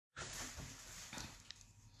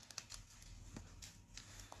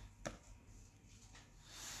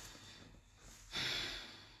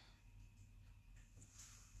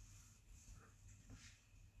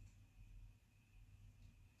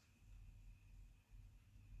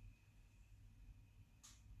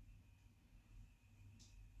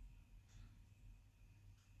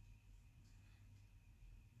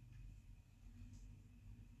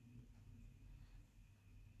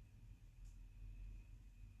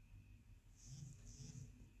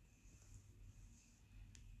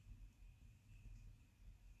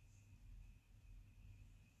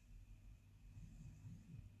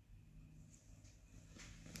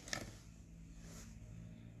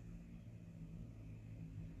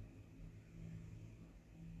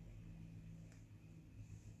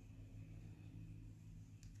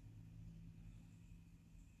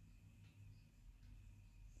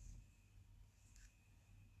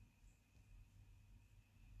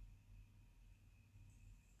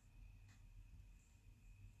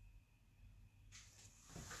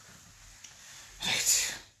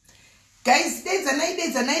Guys, days and night,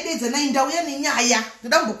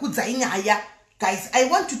 guys, I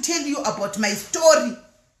want to tell you about my story.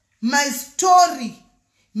 Her story.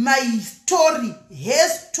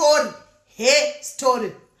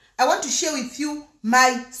 I want to share with you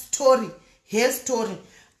my story, her story.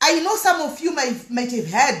 I know some of you might have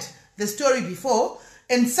heard the story before,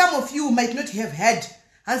 and some of you might not have heard.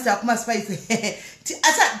 Answer kuma spice.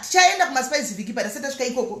 Asa chaenda kuma spice viki but asata shika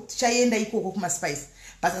ikoko chaenda ikoko kuma spice.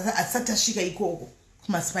 But asata shika ikoko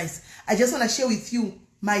kuma spice. I just want to share with you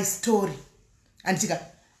my story. Antika,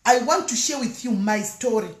 I want to share with you my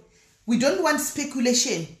story. We don't want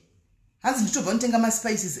speculation. Hands ndito vontenga ma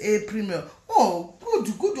spices premium. Oh,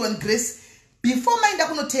 good one, Grace. Before mind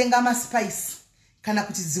akuno tenga ma spice kana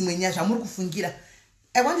kuti zimwe nyasha muri kufungira.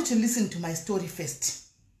 I want you to listen to my story first.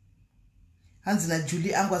 Hands na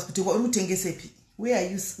Julie angwas kuti uri kutengesa pi? Where are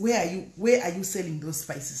you selling those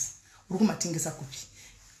spices? Uri kumatengesa kupi?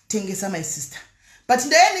 Tengesa, my sister. But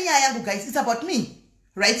ndayeni nyaya yangu, guys, it's about me,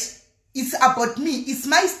 right? It's about me. It's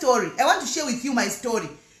my story. I want to share with you my story.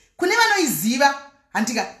 Kuneva no iziva.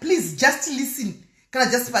 Antika, please just listen. Can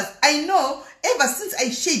I just pass? I know ever since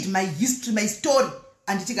I shared my history, my story,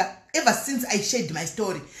 Antika, ever since I shared my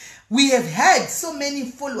story, we have had so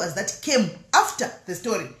many followers that came after the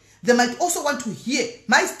story. They might also want to hear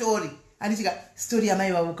my story. Antika, story ya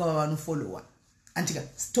mai wabuka wanu follower. Antika,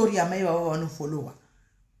 story ya mai wanu follower.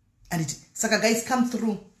 And it, Saka guys, come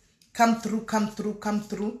through,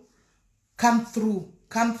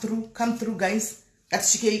 guys.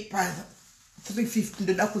 That's 350.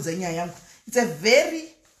 It's a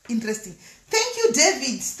very interesting. Thank you,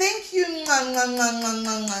 David. Thank you.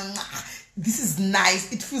 This is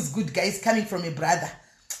nice. It feels good, guys, coming from a brother.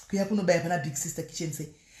 Big sister kitchen say,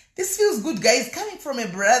 this feels good, guys, coming from a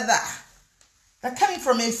brother. That coming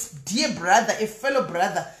from a dear brother, a fellow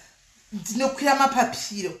brother.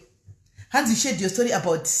 Hans, you shared your story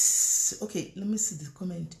about, okay, let me see the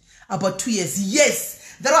comment. About 2 years. Yes,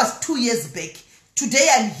 that was 2 years back. Today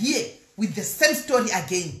I'm here with the same story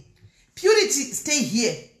again. Purity, stay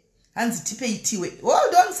here. Hans, tipe itiwe.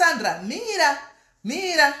 Hold on, Sandra.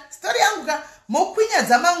 Mira. Story yanguka. Mokwinya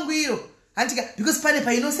zamanguiro. Antika, because pane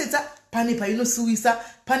pa ino seta, pane pa ino suisa,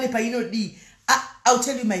 pane pa ino di. I'll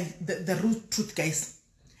tell you the root truth, guys.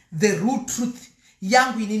 The root truth.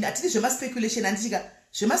 Yangu inini. Atili shema speculation, antika.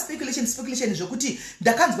 Shema speculation zokuti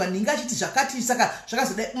ndakanzwa ninga chiti zvakati saka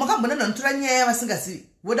zvakazode makambona nanotora nyaya yavasingazivi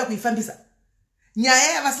voda kuifambisa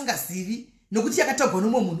nyaya yavasingazivi nokuti yakatagwa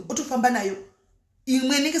nomwe munhu otofamba nayo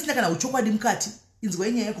imwe ninge sina kana uchokwadi mukati inzwa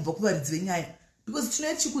nyaya kubva kuvaridzi venyaya because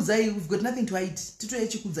tinoyachikudzai, we've got nothing to hide,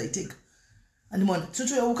 titoyachikudzai tega andimona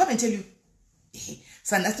will come and tell you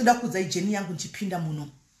sana asitoda kudzai jeni yangu nchipinda muno.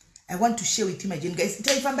 I want to share with you my journey, guys. It's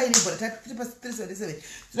 377.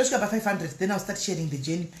 So let's go by 500. Then I'll start sharing the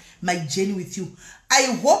journey, my journey with you. I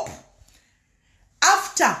hope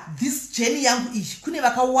after this journey yangu ishi, kune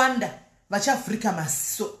vakawanda vachafrika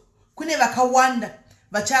masiso, kune vakawanda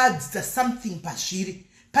vachadzidza something pashiri,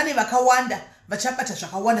 pane vakawanda vachabata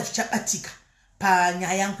zvakawanda zvichabatika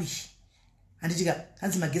panyaya yangu ishi. Anditika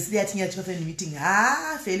hanzi magesi yatinga chipa meeting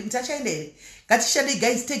fail kuti achaenda here ngatishande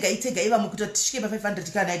guys tega iva mukuti tishike pa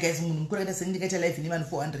 500 kana guys munhu mukuru akaita seni ndikaita live neman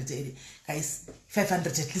 400 here guys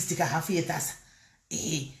 500 at least ka half yethasa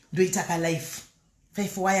ndoita ka live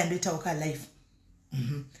 5 wire ndoita ka live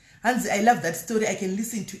hanzi I love that story. I can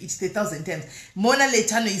listen to it 1,000 times. Mona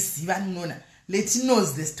later anoisiva nona let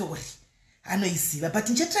knows the story anoisiva but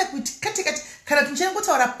nchatry kuti kati kana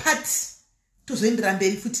tinchangotaura part tozoendera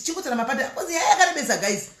mberi futi chingotara mapata because yakarembesa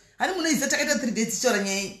guys. Ani munoiziva takaita 3 days tichitaura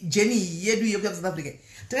nyaya jeni yedu yekuya South Africa.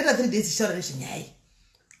 Takaita 3 days tichitaura nezvenyaya.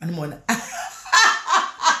 Animona.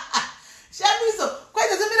 Shamiso,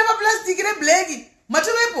 kwaita zemira pa plastic reblack.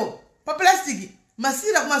 Matovepo pa plastic.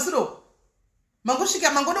 Masira kumasuro.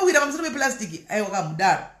 Mangosvika mangonowira pamusoro peplastic. Aiwa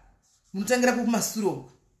kamudaro. Munotangira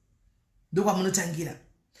kumasuro. Ndokwa munotangira.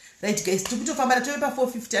 Right guys, tikutofamba tove pa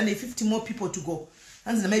 450 and 50 more people to go.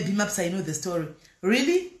 Hands my beam ups, I know the story.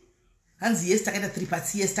 Really? Hands yes, takaita 3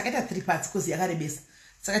 parts. Yes, takaita 3 parts because yakarebesa.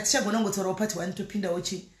 Saka tichagona ngotora part 1 topinda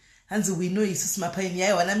ochi. Hands we know isusu mapaini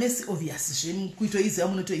yayo wana mesi obvious. Kuitoiziva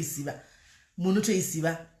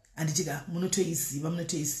munotoiziva. Anditika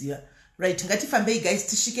munotoiziva. Right, ngatifambei guys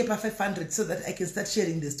tishike pa 500 so that I can start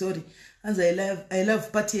sharing the story. Hands I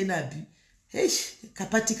love party enabi. Eish,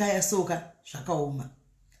 kapati kaya soka zvakaoma.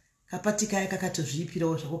 Kapati kaya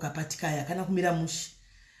kakatozvipirawo zvako kapati kaya kana kumira mushi.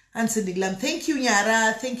 And sending lam. Thank you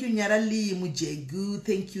Nyara Lee Mujegu.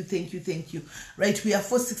 Thank you. Right, we are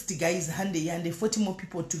 460 guys. Hande 40 more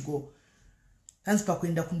people to go. Hands pa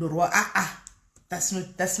kwenda kundorwa. That's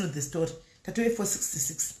not the story. Tatoe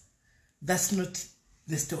 466. That's not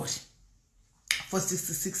the story.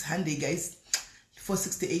 466 Hyundai guys.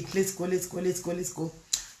 468. Let's go.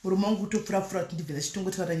 Murumongu to frafra ndivela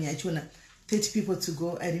chitongo taura nyaya chona. 30 people to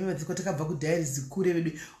go. I remember dziko takabva ku diaries kure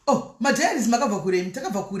vedu. Oh, ma diaries makabva kure,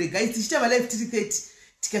 takabva kure guys. Tichita ma live 30.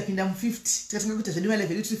 Tikapinda mu 50. Tikatanga kuita zvedi ma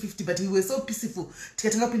live 50 but we were so peaceful.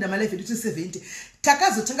 Tikatanga kupinda ma live 70.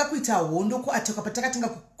 Takazotanga kuita hondo ko ataka patakatanga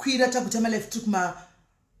kukwira takuita ma live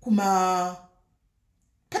kuma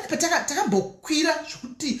takambokwira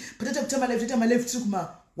zvokuti patata kuita ma live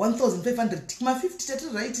kuma 1500 kuma 50 tati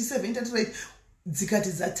right 7 tati right dzikati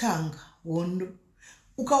dzatanga hondo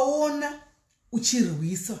ukaona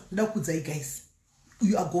uchirwisa ndoda kukudzai guys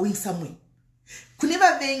you are going somewhere kune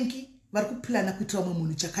vavengi vari kuplana kuitira mumwe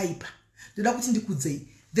munhu chakaipa ndoda kuti ndikudzei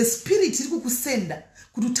the spirit iri kukusenda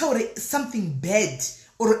kuti utaure something bad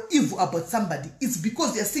or evil about somebody. It's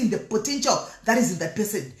because they are seeing the potential that is in that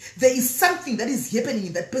person. There is something that is happening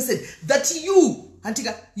in that person that you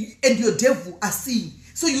and your devil are seeing.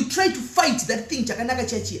 So you try to fight that thing.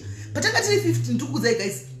 Patangatiri 15 tukuzai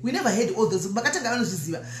guys, we never had all those. Pakatanga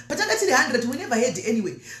vanozviziva. Patangatiri 100 we never had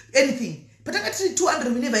anything. Patangatiri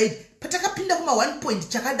 200 we never had. Patakapinda kuma 1 point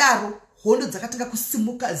chakadaro hondo dzakatanga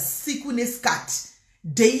kusimuka siku neskati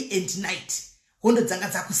day and night. Hondo dzanga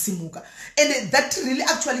dzakusimuka. And that really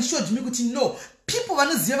actually showed me kuti no, people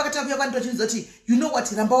vanoziva vakatanga kuya kwandira chinhu zoti you know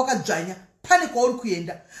what, ramba wakadzvanya pane kwauri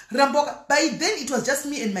kuenda. Ramba by then it was just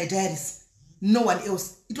me and my diaries. No one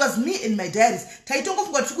else. It was me and my diaries.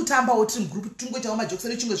 Taitongofunga kuti kutamba wo team group tungoita ma jokes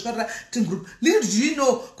chingwe zvikara team group. Little do you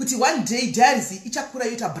know kuti one day diaries ichakura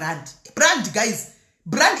yoita brand. Brand guys.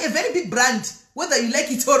 Brand, a very big brand. Whether you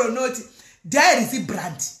like it or not, diaries is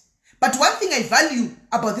brand. But one thing I value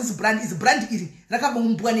about this brand is brand iri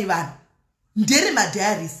rakabombwa nevanhu. Ndere ma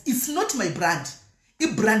diaries. It's not my brand.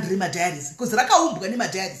 It's brand rema diaries because rakaumbwa ne ma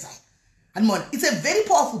diaries. And more, it's a very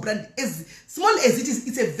powerful brand. As small as it is,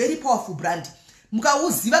 it's a very powerful brand.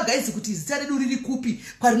 Mukauziva guys kuti zita redu riri kupi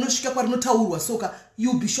kwarinosvika kwarinotaurwa soka,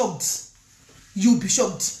 you'll be shocked. You'll be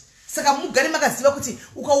shocked. Saka mugare makaziva kuti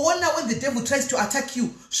ukaona when the devil tries to attack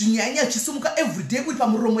you, zvinyanya chisumuka every day uri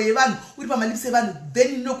pamuromo yevanhu, uri pamalipsi evanhu,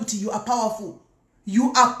 then you know kuti you are powerful.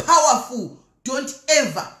 You are powerful. Don't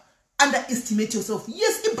ever underestimate yourself.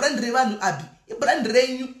 Yes, I brand revanhu abi. I brand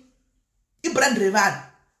renyu. I brand revanhu.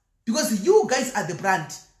 Because you guys are the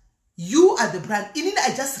brand. You are the brand. In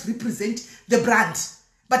I just represent the brand.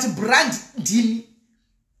 But brand dini.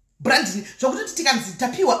 Brand dini. So kuti tikanzi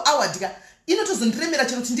tapiwa awadika. Inotozondremera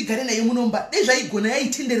chero kuti ndigare naye munomba. Nezvaigona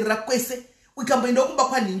yaitenderera kwese. Ukamboenda kumba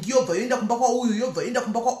kwa ningi yobva yoenda kumba kwa uyu, yobva yoenda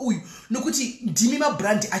kumba kwa uyu. Nokuti ndimi ma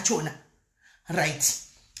brand achona. Right.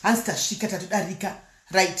 Hansta shika tatodarika.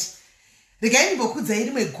 Right. Regai mbokudza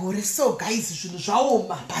rimwe gore. So guys, zvinhu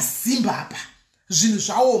zvaoma pasimba apa. Zvinhu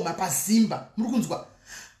zvaoma pazimba. Muri kunzwa?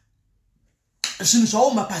 Zvinhu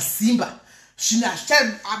zvaoma pazimba.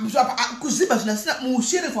 Kuzimba zvinasina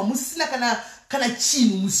musherefu hamusina kana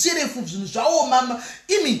chinhu musherefu zvinhu zvaoma.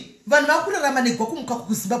 Imi vanhu vakurarama negwa kumuka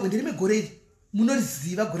kuZimbabwe nderime gore iri.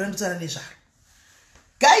 Munoriziva gore randotara nezvaro.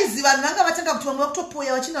 Guys, vanhu vanga vatanga kuti vamwe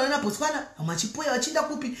vakutopoya vachienda na Botswana, vamwe vachipoya vachienda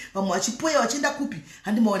kupi, vamwe vachipoya vachienda kupi.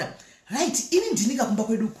 Handimaona. Right, ini ndinika kumba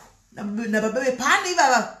kweduku. Na baba vepane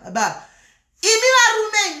ivava baba. Imi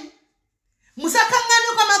varume musakangane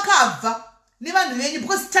kwamakabva nevanhu venyu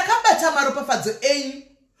because takabata maropafadzo enyu.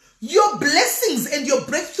 Your blessings and your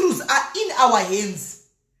breakthroughs are in our hands.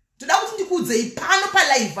 Toda kuti ndikuudzei pano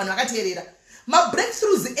palive vanhu vakateerera. Ma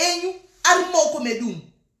breakthroughs enyu ari mumaoko medu.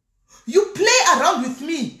 You play around with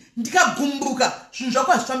me ndikagumbuka zvinhu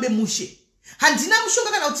zvako hazvifambe mushe. Handina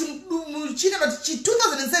mushonga kana kuti muchina kuti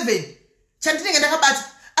 2007 chandinenge ndakabata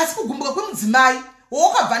asi kugumbuka kwemudzimai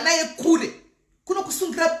wakabva naye kure kuno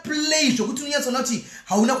kusungira play zvokuti unyatsona kuti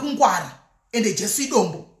hauna kungwara ende Jesu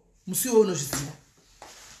idombo musiwe unozviziva.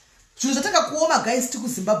 Zvinhu zvatanga kuoma guys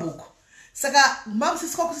tikuZimbabwe uko. Saka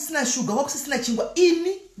mamusiswa kusisina sugar wakusisina chingwa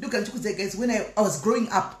ini ndogara ndikudzai guys when I was growing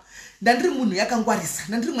up ndandiri munhu yakangwarisa,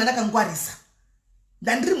 ndandiri mwana akangwarisa.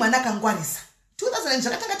 Ndandiri mwana akangwarisa. 2000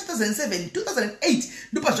 zvakatanga 2007 2008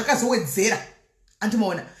 ndipo zvakazowedzera.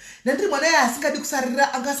 Andimaona. Ndandiri mwana asingadi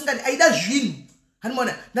kusarira angasingadi aida zvinhu.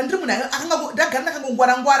 Hanimona, ndandiri munhu ndagara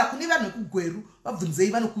ndakangongwara kune vanhu vekugweru vabvunzei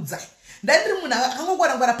vanokudzai. Ndandiri munhu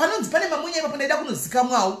akangongwara panonzi pane mamunya ipapo ndaida kunozika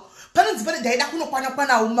mwawo. Panonzi pane ndaida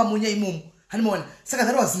kunokwana mumamunya imomo. Hanimona, saka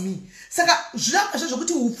that was me. Saka zvaka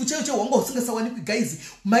zvokuti ufu chaicho wanga usingasawanikwi guys,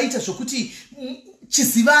 maita zvokuti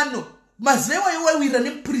chizivano maziva waiwira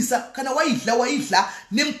nemupurisa kana waidla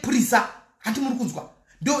nemupurisa. Handi muri kunzwa.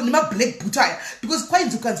 Ndo nema black boot aya because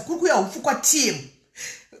kwainzi ukanzi kuri kuya ufu kwa team.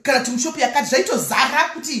 kana kuti mushop yakati zvaitozara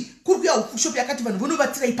kuti kuri kuya shop yakati vanhu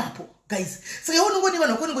vonovatira ipapo guys. Saka iwe unongoni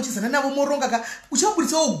vanhu vako unongochizana navo moronga ka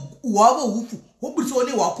uchaburitsawo hwavo hufu woburitsawo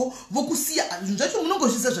nehwako vokusiya. Zvinhu zvacho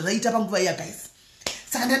munongozvisa zvazvaita panguva iya guys.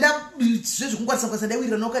 Saka ndanda zvezvekungwarisa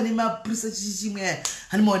ndaiwirira noka nemaprisa chimwe aya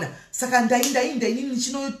hanimaona. Saka ndainini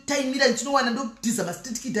ndichinotaimira ndichinowana ndodhiza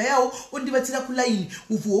mastitkidha yawo ondivatsira kulaini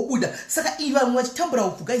upfu hwobuda. Saka ivi vamwe vachitambura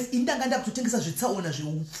upfu guys, ini ndanga ndakutotengesa zvitsaona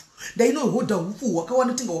zveupfu. Ndainohodha upfu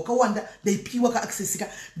hwakawanda tenga hwakawanda ndaipiwa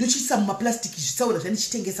kaaccessika ndochiisa mumaplastiki zvitsaona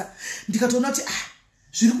zvandichitengesa. Ndikatoona kuti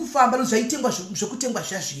zviri kufamba nozvaitengwa zvekutengwa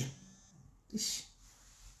zvazviya.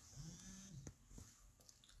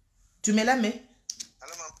 Tumelame.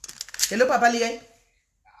 Hello Papa Liai.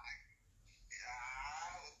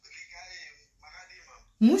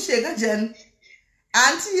 Musheka jani.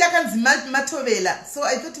 Auntie yakanzi matovela. So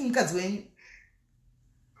I thought mukadzi wenyu.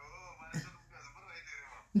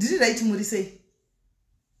 Ndiri right muri sei?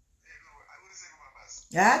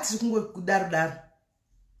 Ya tiri kudaro.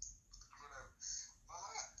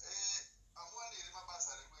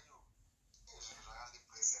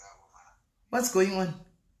 What's going on?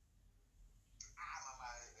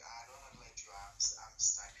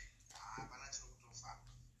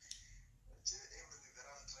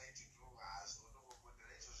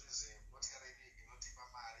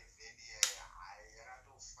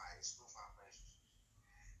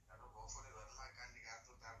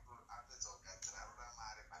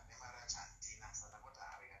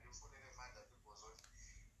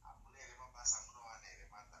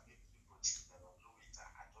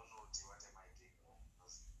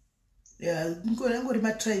 Yeah,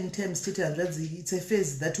 trying times it's a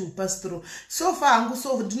phase that will pass through. So far hangu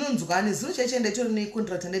so ndinonzwani zino chaitenda itori ne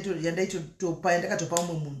contract yandaitopa yandakatopa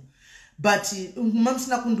umwe munhu. But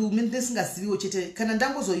mamusina kundume ndisingaziviwo chete kana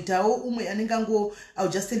ndangozoitawo umwe anenge ango I'll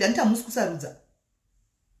just tell you anditamusi kusarudza.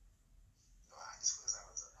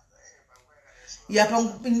 Yeah,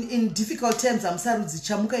 in difficult times amusarudzi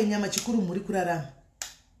chamuka inyama chikuru muri kurarama.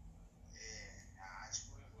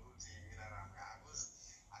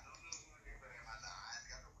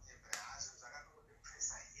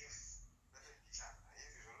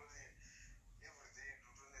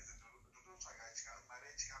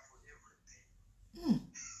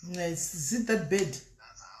 Nice. Is it that bad?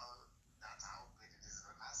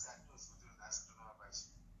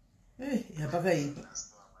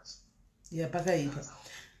 Yeah,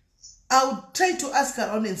 I'll try to ask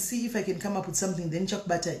around and see if I can come up with something. Then chak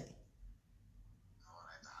batai.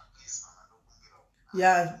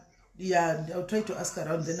 Yeah, I'll try to ask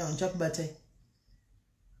around. Then I'll chak batai.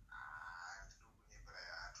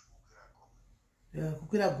 Yeah,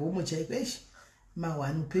 kukira gomo chaikwesh.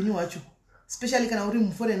 Mawanu penyu wacho. Especially kana uri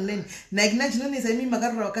mu foreign land. Na igna chinonesa imi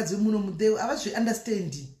makarura wakadzi muno mudeu avazvi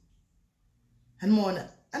understand. Hanimona.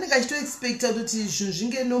 Anenge achito expect kuti zvinhu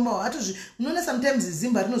zvinge normal. Hatozvi unoona sometimes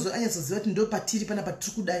zimba rinozoanyatsoziva kuti ndo patiri pana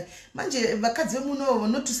patiri kudai. Manje vakadzi vemuno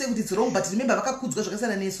not to say kuti it's wrong but remember vakakudzwa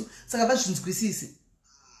zvakasiyana nesu. Saka vazvinzwisisi.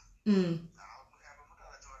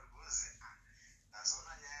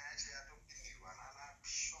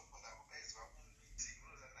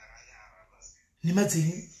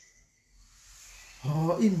 Nimadzini.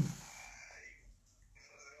 Oh, in.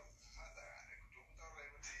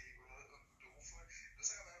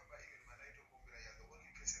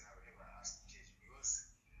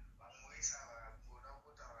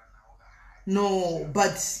 No,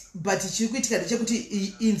 but chirikuitika ndechekuti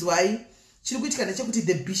inzwai chirikuitika ndechekuti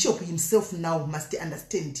the bishop himself now must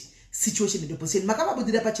understand situation and position.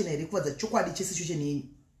 Makavabudira pachena here kuvadza chokwadi chesituation yenyu.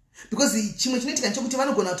 Because chimwe chinoitika ndechekuti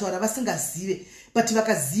vanogona kutaura vasingazive but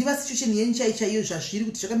vakaziva situation yenyu chaiyo zvazviri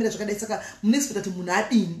kuti zvakamira zvakadai saka munoexpecta kuti munhu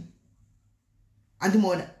adini.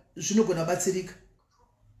 Andimoona zvinogona kubatsirika.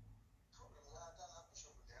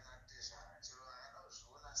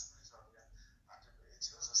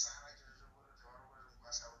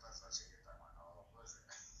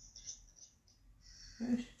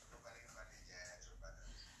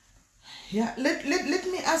 Yeah, let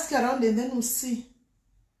me ask around and then we'll see.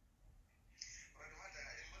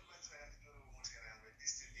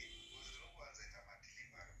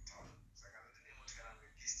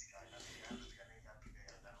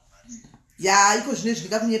 Yeah, iko zvine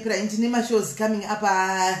zvikakunyepera ndine mashows coming up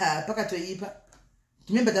pakatoipa.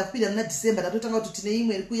 Remember takupida muna December tatotanga kuti tine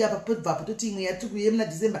imwe iri kuya papo toti imwe yatiri kuye muna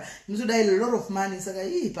December inotoda a lot of money saka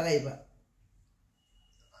pakaipa.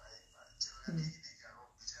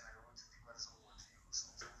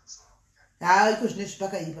 Iko zvine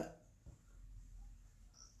zvipakaipa.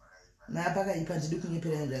 Na pakaipa ndidi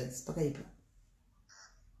kunyepera ndazi pakaipa.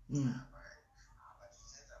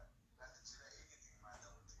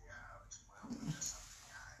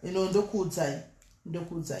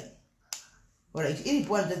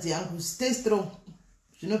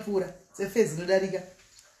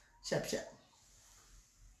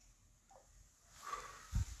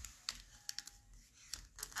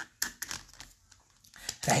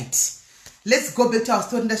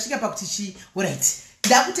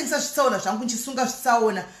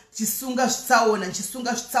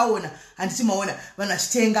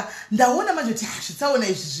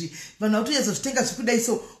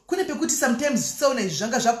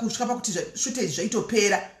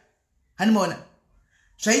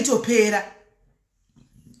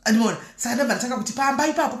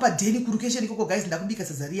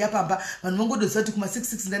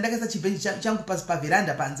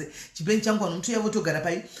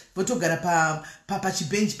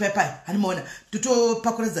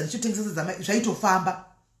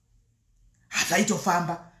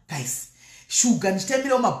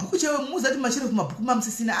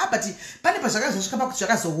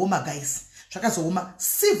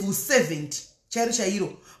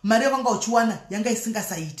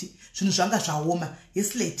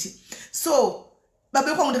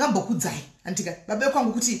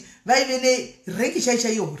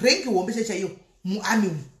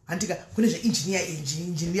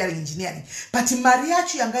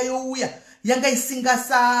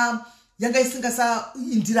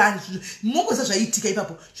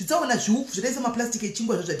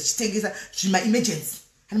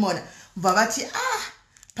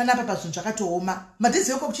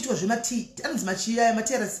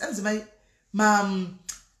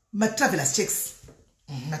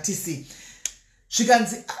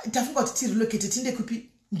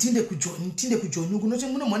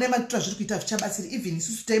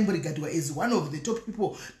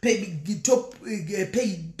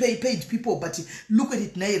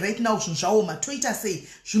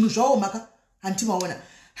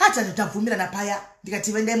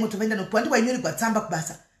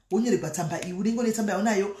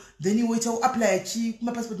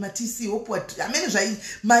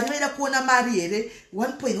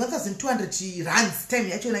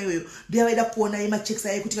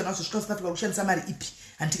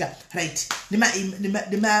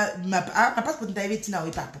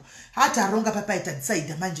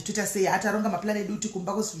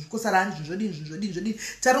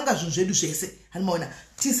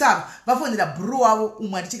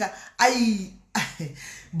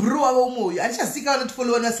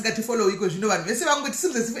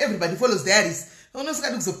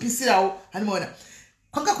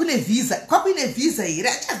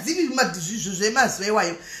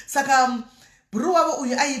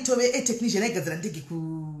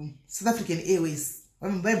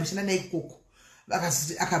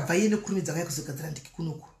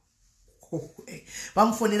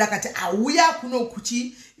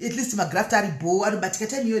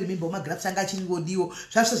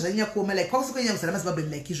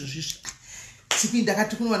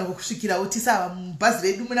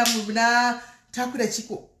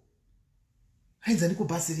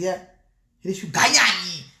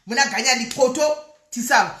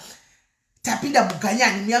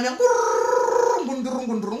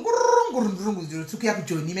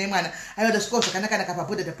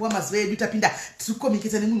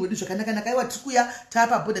 zvakanaka haiwa tiri kuya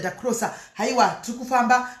taapa bhodha takrosa haiwa tiri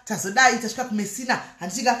kufamba tazodai tasvika kumesina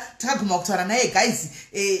handitika takaguma kutaura naye guys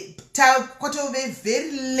kwatove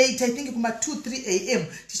very late I think kuma 2-3 am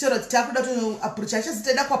tichitaura kuti takuda kuapproach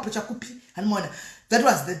achazitaida kuapproacha kupi hanimaona that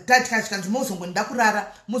was the time tikanzi muzongonida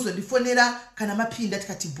kurara muzondifonera kana mapinda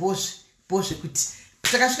tikati bozve kuti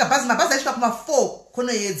takasvika mabhazi asvika kuma 4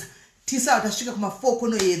 konoedza tisawa tasvika kuma 4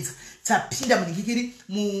 konoedza tapinda munhingikiri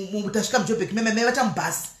tasvika mujobheki mai vata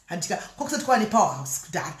mubhazi handika kwakusati kwava nepowerhouse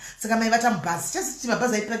kudhara saka mai vata mubhazi chasiti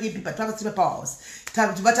mabhazi aipirake ipipa twakasipa powerhouse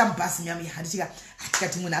vata mubhazi nyami handitika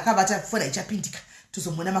tikati munhu akavata fona ichapindika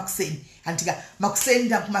tozomona makuseni handika makuseni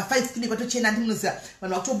ndakuma 5 kune kwatochena handimunoziva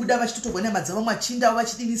vanhu vakutobuda vachitotogona madzava mwachinda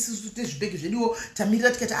vachidini isusu tezvibhegi zveduwo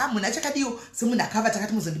tamirira tikati munhu achakadiwo semunhu akava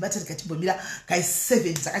takati muzondibata tikatimbomira guys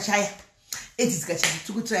 7 dzakachaya 8 dzikachaya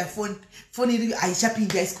tiri kutraya foni iri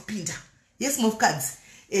haichapindi haisi kupinda yes mofukadzi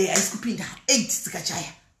haisi kupinda 8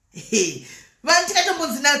 dzikachaya vanhu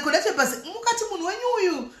tikatombonzi nakona tebasi mukati munhu wenyu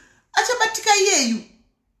uyu achabatika iyeyu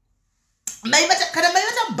kana mai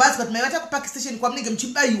vata mubhazi kuti mai vata kupark station kwamunenge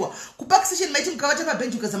muchibayiwa kupark station maiti mukavata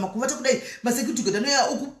pabhenji ukazama kuvata kudai masecurity guard anoya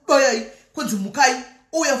okubayai konzi mukai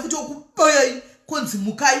ouya futi okubayai konzi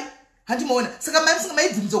mukai handimaona saka mai musinga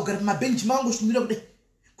maibvumidza kugara pamabhenji mavangoshumira kudai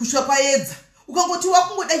kusvika kwaedza ukangoti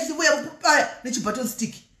wakungodai chivoya ukubaya nechibaton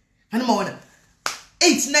stick handimaona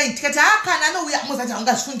 8-9 tikati kana anouya muzati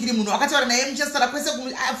haungazvifungiri munhu akataura naye muchasara kwese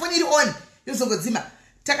foni iri on yozongodzima.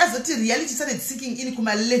 Takazoti reality started sinking in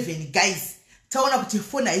kuma 11 guys. Taona kuti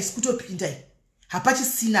foni haisi kutopinda iyi.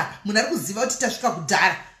 Hapachisina apa. Munhu ari kuziva kuti tasvika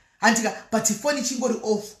kudhara. Handika but foni chingori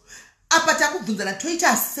off. Apa takubvunzana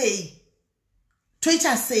toita sei?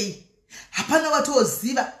 Toita sei? Hapana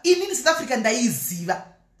watoziva. Inini South Africa ndaiziva.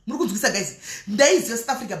 Muri kunzwisa guys. Ndaiziva South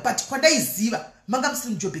Africa but kwandaiziva manga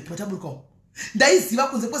musiri mujobheki wataburikawo. Ndaiziva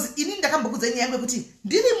kunze kozi inini ndakambokudza nyaya yangu kuti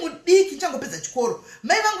ndiri mudiki ndichangopedza chikoro.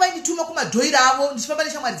 Mai vangu vaindituma kumadhoira avo ndichifamba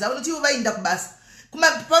neshamwari dzavo noti ivo vainda kubasa.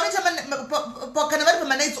 Kana vari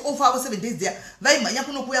pamanights off avo 7 days there vaimhanya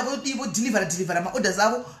kunokuya vodilivhera maorders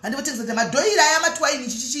avo handivotengesa kuti madhoira aya matwaini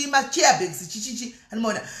chichichi machairbags chichichi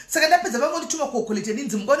handimaona. Saka ndapedza vangondituma kuokolete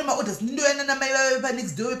ndinzi mungaone maorders ndindoyana namai vave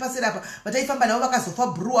panext day wepasera apa vataifamba navo vakazofa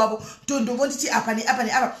bhuru avo tondovonditi apa neapa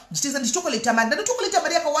neapa ndichitengesa ndichitokoleta mari ndandotokoleta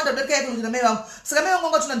mari yakawanda ndarika yakolota namai vangu. Saka mai vangu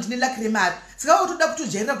vangatona ndine laki remari. Saka vavotoda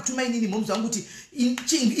kutojairira kutuma inini mhomuzi vangu kuti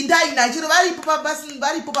indainayo chero varipo pabasi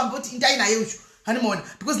varipo pamboti indainayo ucho hanimona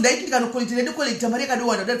because ndaiti ndikanokolekta ndokolekta mari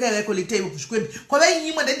yakadowanda ndarika yavaikolekta ivo kuzvikwembi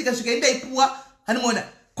kwavainyimwa ndaiti ndikasvika indaipuwa hanimona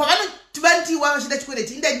kwavanoti vachida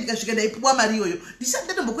chikwereti indaiti ndikasvika ndaipuwa mari iyoyo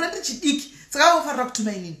ndatombokura ndiri chidiki. Saka vavofarira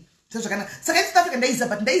kutuma inini zvakanaka. Saka South Africa ndaiziva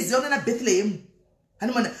but ndaiziva kuna Bethlehem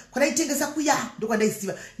hanimona kwadaitengesa kuya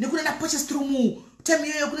ndokwandaiziva nekuna na Potchefstroom time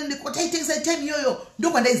iyoyo kuna kwataitengesa time iyoyo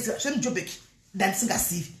ndokwandaiziva zvemujobhek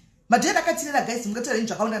ndandisingazivi. Madhoiri akatirera guys mungataura ini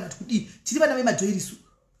zvakaunda nati kudii tiri vana vemadhoirisu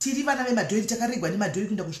tiri vana vemadhoiri takaregwa nemadhoiri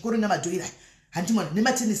kuenda kuzvikoro nemadhoiri aya handimona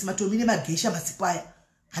nematenisi matomi nemageisha masipo aya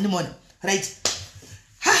handimona right.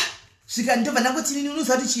 Svika ndobva ndangoti inini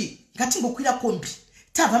unoziva kuti chii ngatingokwira kombi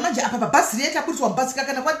tabva manje apa pabhazi riye takuriswa mubhazi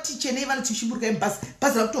kakana kwatichenei vanotichimburuka mubhazi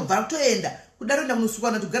bhazi rakutobva kutooenda kudaro enda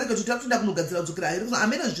kunosukana togarika kuti takutoenda kunogadzira kudzokera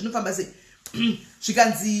ameno zvinofamba sei.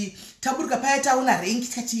 Zvikanzi taburuka paya taona rengi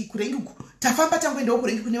tikati kurengi uku tafamba tangoendawo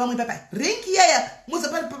kurengi kune vamwe papa rengi yaya muza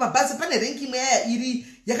pane pamabhazi pane rengi imwe yaya iri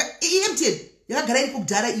empty yakagara iripo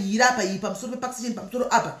kudhara iri apa iyi pamusoro pepark station pamusoro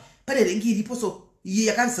apa pane rengi iripo so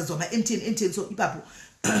yakazadzwa ma-MTN so ipapo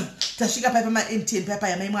tasvika paya pama-MTN paya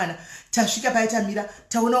paya mai mwana tasvika paya tamira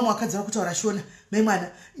taona umwe wakadzi vari kutaura shona mai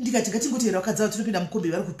mwana ndikati ngatingoteera wakadzi avo tinopinda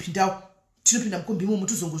mukombi vari kupindawo tinopinda mukombi imomo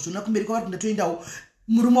tozongozviona kumberi kwavari kunda toendawo.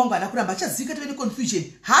 Murume wangu ana kuramba achazivika tive neconfusion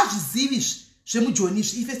haazvizivi zvemujoni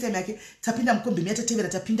ifirst time yake tapinda mukombi yatatevera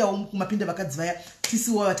tapindawo kumapinda vakadzi vaya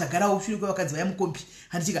tisiwo tagarawo shure kwevakadzi vaya mukombi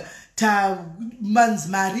handitika tamanzi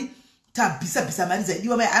mari tabhisabhisa mari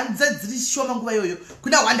dzaidiwa mai dzadziri shoma nguva iyoyo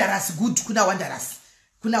kuna wanderers good kuna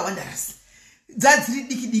wanderers dzadziri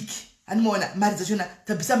diki diki handimaona mari dzachona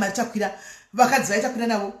tabhisa mari takwira vakadzi vaya takwira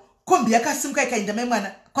navo kombi yakasimuka ikaenda mai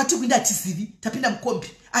mwana kwati kuinda hatizivi tapinda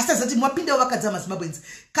mukombi asi tazati mwapindawo vakadzi vamazimbabwenzi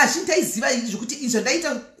kazhinji taiziva zvokuti izvo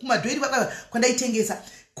ndaita kumadhoiri kwandaitengesa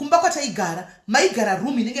kumba kwataigara maigara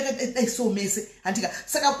room inenge daisomese handika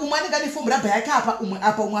saka umwe anenge ane fomu ramba yake apa umwe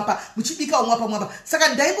apa muchibika umwe apa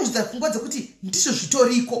saka ndaingozvidza pfungwa dzekuti ndizvo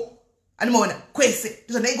zvitoriko animaona kwese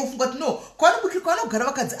ndizvo ndaingofunga kuti no kwavanogara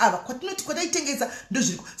vakadzi ava kwatinoti kwataitengesa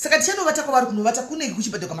ndozviriko saka tichanovata kwavari kunovata kunenge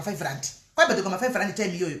kuchibhadhirwa ma5 rand kwaibhadhirwa ma5 rand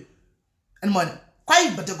time iyoyo animaona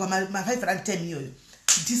kwaibhadhirwa ma5 rand time iyoyo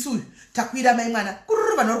tisuyu takwira mai mwana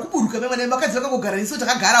kururu vanhu vari kuburuka mai mwana vakadzi vakangogara isu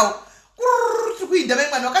takagarawo kururu tiri kuinda mai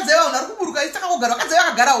mwana vakadzi vanhu vari kuburuka isu takangogara vakadzi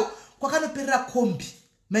vakagarawo kwakanoperera kombi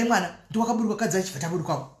mai mwana ndokwakaburuka vakadzi vachibva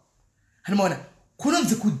taburukawo hanimaona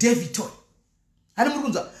kunonzi kuDaviton hani muri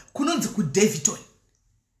kunzwa kunonzi kuDaviton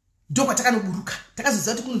ndokwatakanobhuruka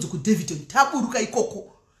takazoziva kuti kunonzi kuDaviton taburuka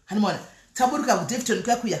ikoko hanimaona taburuka kuDaviton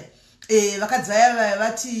kuyakuya vakadzi vaya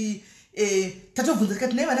vati tatobvunza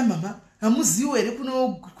tikati nai vana mama hamuzivo here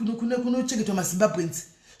kunochengetwa mazimbabwenzi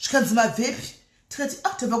zvikanzi mabvepi tikati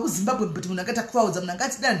tabva kuzimbabwe but munhu angati akuvaudza munhu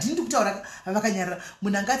angati dana ndini ndikutaura vakanyarara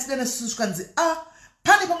munhu angati dana susu zvikanzi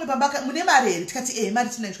pane pamwe pamba mune mari here tikati mari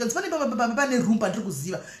tinayo zvikanzi pane pamba pane rumba ndiri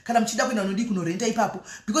kuziva kana muchida kuenda unodii kunorenta ipapo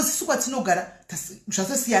because isu kwatinogara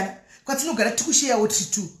zvasasiyana kwatinogara tikusheyawo tiri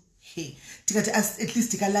two tikati at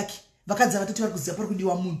least tikalaki vakadzi vatoti vari kuziva pari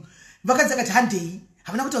kudiwa munhu vakadzi akati handei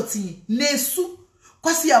havana kuti utsinyi nesu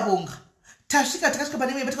kwasiyavonga tasvika takasvika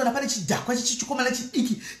pane imwe patikaona pane chidhakwa chichikomana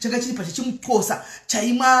chidiki changa chiri pashe chimuxhosa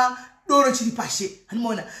chaimwa doro chiri pashe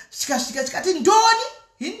hanimaona chikasvika chikati ndoni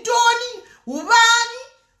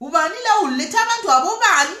uvani lauleta vantu avo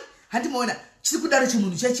vani handimaona chiri kudaro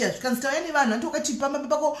chimunhu chachiya zvikanzi tauya nevanhu handiti wakati pamba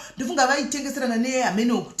pako ndofunga vaitengeserana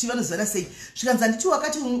nehameno kuti vanozivana sei zvikanzi handiti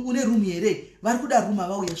wakati une rumu here vari kuda rumu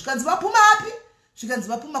avauya zvikanzi vapuma api zvikanzi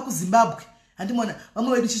vapuma kuzimbabwe handimona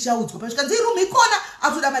vamwe vedu chichaudzwa pa zvikanzi irumu ikona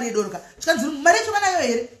atoda mari yedoroka zvikanzi mari yacho vanayo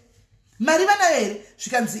here mari vanayo here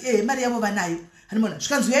zvikanzi mari yavo vanayo hanimona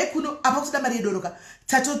zvikanzi uyai kuno apa kutoda mari yedoroka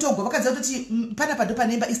tatotogwa vakaziva kuti pana pado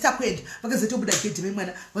panemba isita kuenda vakazotobuda gedhi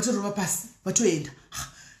memwana vatorova pasi vatoenda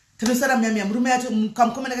tatosara muyamya murume yacho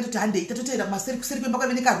kamukomana katoti handei tatotoenda kumaseri kuseri kwemba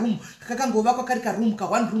kwave nekarumu kakangovakwa kari karumu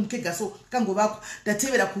ka1 room kegaso kakangovakwa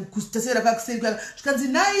ndatevera kakuseri zvikanzi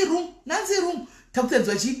nanzi room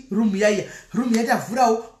takutedzwa chi room yaiya room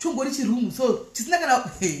yatavhurawo chongori chirumu so chisina kana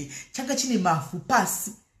changa chine mavhu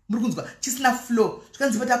pasi muri kunzwa chisina floor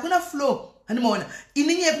zvikanzi but hakuna floor hanimaona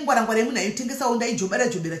inini yekungwarangwara yemunhu aitengesawo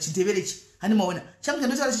ndaijobera chindevere hanimaona changu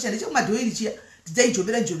chandotaura chicha ndechekumadhoiri chiya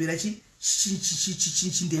ndichaijobera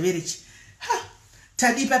chindevere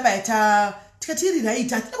tadipa paya tikati iri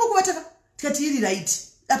right hatina kokuvataka tikati iri right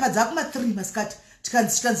apa dzakuma3 masikati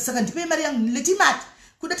tikanzi saka ndipei mari yangu letimati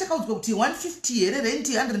kuda takaudzwa kuti 150 here rent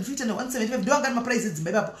 150 na 175 ndo angani maprice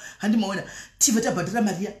edzimba ipapo handimaona tibva tabhadhara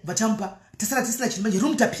mariya vatampa tasara tisina chinhu manje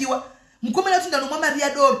room tapiwa mukomana kuti ndanomwa mari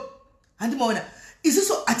yadoro handimaona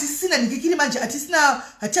isusu hatisisina nikikiri manje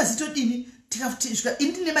hatichazitodini tikasvika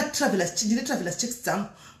ini ndine travelers checks dzangu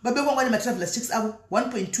babe kwangu ane matravelers checks avo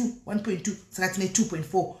 1.2 saka tine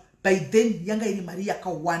 2.4 by then yanga ine mari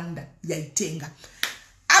yakawanda yaitenga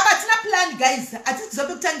apa tina plan guys atisi kuziva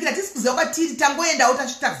pekutangira atisi kuziva kwatiri tangoendawo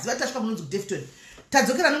taziva tasvika kunonzi kudefton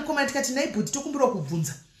tadzokera nomukomana tikati naibhudi tokumbirawo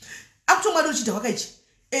kubvunza akutomwadi uchiita kwakaichi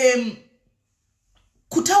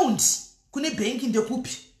kutaundi kune bhengi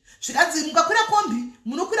ndekupi zvikanzi mukakwira kombi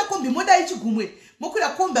munokwira kombi modai chigumwe mokwira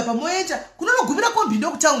kombi apa moenda kunonogumira kombi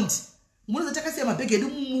ndokutaundi munoza takasiya mabhegi edu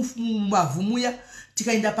mumavhu muya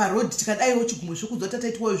tikaenda parodi tikadaiwo chigumwe zvokudza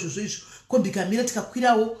tataitwawo izvozvo izvo kombi kamira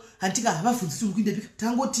tikakwirawo handika havabvunzisi uri kuindepika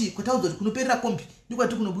tangoti kwataudzwa kuti kunoperera kombi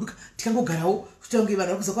ndikwati kunoburuka tikangogarawo kutange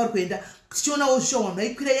vanhu vakuza kwari kuenda tichionawo zvishowa vanhu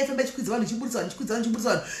vaikwira yaifamba ichikwidza vanhu ichiburitsa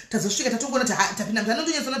vanhu tazosvika tatongona tapinda mutauni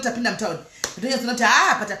anondonyatsona kuti tapinda mutauni tatonyatsoona kuti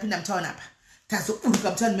apa tapinda mutauni apa tazoburuka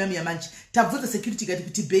mutauni mamiya manje tabvunza security kati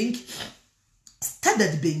kuti bank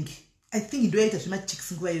standard bank I think ndo yaita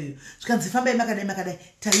zvemachicks nguva iyoyo zvikanzi fambai makadai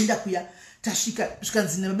taenda kuya tasvika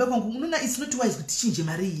zvikanzi nababa kwangu unoona it's not wise kuti tichinje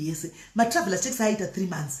mari iyi yese matravelers checks aita 3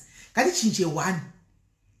 months ngatichinje 1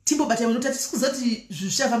 timbobata munhu tati sikuziva kuti zvinhu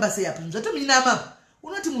zvichafamba sei apo zvatominama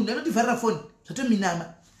unoti munhu anotivharira foni zvatominama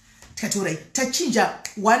tikati orai tachinja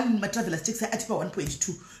 1 matravelers checks atipa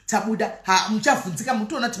 1.2 tabuda muchavhunzika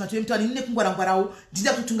mutoona kuti matoe mutauni ini nekungwarangwarawo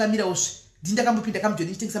ndinda kutungamirawozve ndindakambopinda kamujoni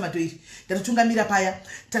ndichitengesa matoiri ndatotungamira paya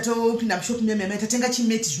tatopinda mushopu miyamiyamai tatenga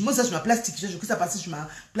chimeti zvimoza zvimaplastic zvokuisa pasi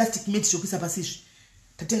zvimaplastic meti zvokuisa pasi izvi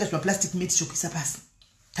tatenga zvimaplastic meti zvokuisa pasi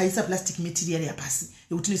taisa plastic material yapasi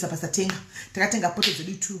yekuti inoisa pasi takatenga poto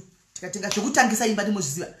dzedu 2 tikatenga zvokutangisa imba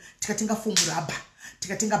ndimozviziva tikatenga fomu raba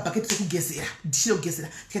tikatenga bhaketi rekugezera dhishi rekugezera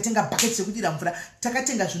tikatenga bhaketi rekudira mvura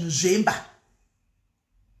takatenga zvinhu zvemba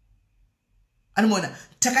anoona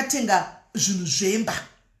takatenga zvinhu zvemba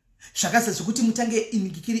zvakasa zvokuti mutange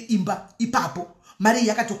inikikiri imba ipapo mari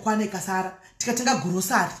yakatokwana ikasara tikatenga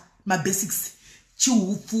grosari mabasics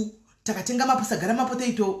chiupfu takatenga mapusagara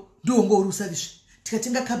mapotato ndoongorusa izvi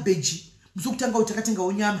tikatenga cabbage musokutanga kuti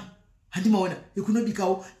takatengawo nyama handimaona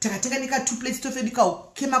yekunobikawo takatenga neka 2 plates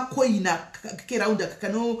tofedikawo kemakoina keraunda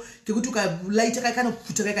kekuti ukalaita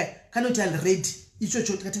kanopfuta kanoti red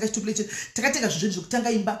ichocho tikatenga 2 plates takatenga zvinhu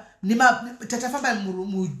zvokutanga imba tatafamba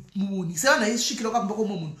munhu sevanhu aisvikira kwakumba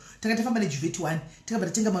kwomwe munhu takatafamba nejuveti 1 takabva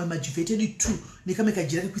tatenga mamwe majuveti edu 2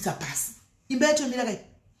 nekamekajira kekuisa pasi imba yacho mira kai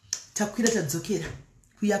takwira tadzokera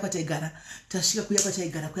kuya kwataigara tasvika kuya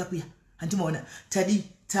kwataigara kuya handimaona tadi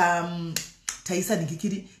taisa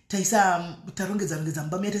ningikiri tarongedza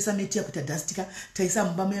mumba muya taisa meti yakuita dastika taisa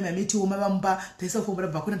mumba muya mameti woma mumba taisa fomu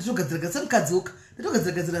rabva kona tatogadziragadzira semukadzoka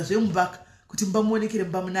tatogadziragadzira zvemumbaka kuti mumba muonekere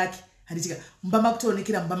mumba munake handitika mumba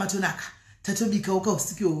makutoonekera mumba matonaka tatobikawo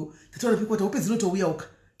kausiku ihwohwo tatorapikwa taupedzinotouyawoka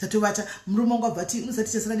tatovata murume wangu abva ati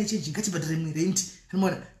unosati chasara nechenji ngatibhadhare imwe renti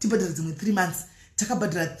anomaona tibhadhare dzimwe 3 months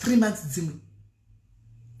takabhadhara 3 months dzimwe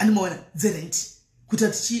anomaona dzerenti kuti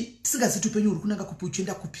tisingazivi upenyu huri kunanga kupi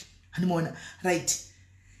uchienda kupi handimaona right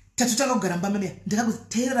tatotanga kugara mumba mamiya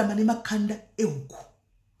ndakakuteererama nemakanda ehuku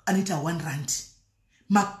anoita 1 rand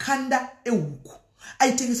makanda ehuku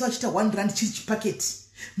aitengeswa achiita 1 rand chiri chipaketi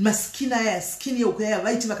maskini aya skini yehuku yaya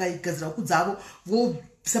vaiti vakaigadzira huku dzavo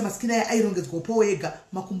vobvisa maskini aya airongedzwa pawo ega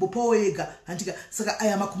makumbo pawo ega handika saka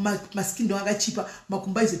aya maskini ndo akachipa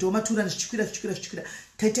makumbo aizoitawo matura zvichikwira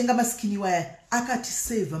taitenga maskini waya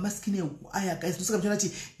akatisevha maskini ehuku aya guys ndosaka muchiona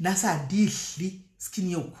kuti nhasi handidli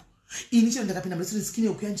skini yehuku ini chero ndakapinda muresti skini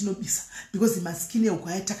yehuku yandinobisa because maskini ehuku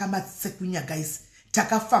aya takamatsekunya guys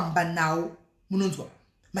takafamba nawo munonzwa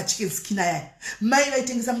machicken skin aya mai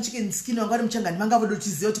vaitengesa muchicken skin wanga vari muchangani vanga voda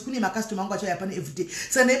kuchiziva kuti kune makastoma angu achauya pano everyday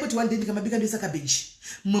saka ndaipoti one day ndikamabika ndoisa cabbage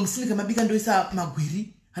mumwe musi ndikamabika ndoisa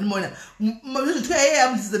magwiri hanimona muzvitwa yeye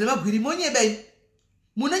hamutsidza nemagwiri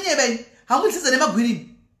munonyeba hamutsidza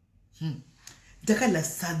nemagwiri ndakadla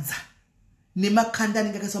sadza nemakanda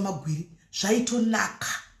anenge akaiswa magwiri zvaitonaka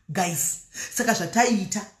guys. Saka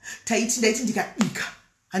zvataita ndaiti ndikabika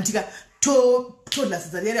handika todla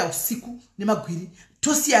sadza riya usiku nemagwiri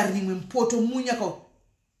tosiya rimwe mupoto munya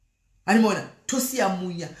hanimona tosiya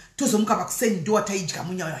munya tozomuka pakuseni ndo wataidya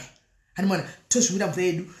munya wayo hanimona tozvimwira mvura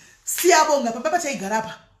yedu. Siyabonga pamba pataigara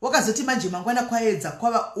apa wakazoti manje mangwana kwaedza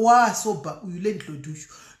kwava wasoba uyu landlord uyu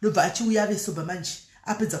ndobva achiuya ave soba manje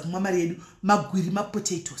apedza kumwa mari yedu magwiri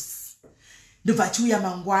mapotatoes ndobva achiuya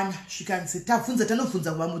mangwana zvikanzi tabvunza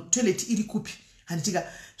tanobvunza kuva toilet iri kupi handitika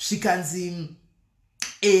zvikanzi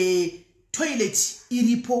toilet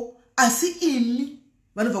iripo asi imi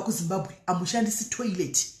vanobva kuZimbabwe amushandisi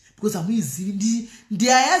toilet because hamuizivi.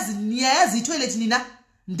 Ndiyayazi toilet nina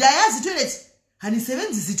ndayazi toilet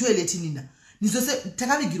hanisevenzisi toilet nina nizose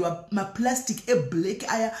takavigirwa maplastic eblack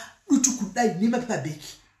aya dutu kudai nemapaper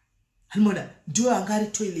hanimona ndio angari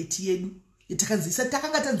toilet yedu yatakanzisa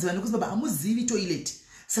takanga tanziva nokuti baba hamuzivi toilet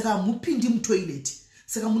saka hamupindi mutoilet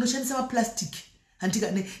saka munoshandisa maplastic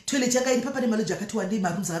handika ne toilet yakairi papa nemaloji akati wandei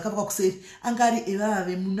marooms akavakwa kuseri angari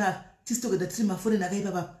evava muna tisitogenda tiri maforeni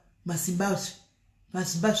akaipa papa mazimbabwe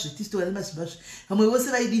tisitogenda mazimbabwe vamwe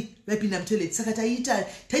vose vaipinda mutoilet saka taita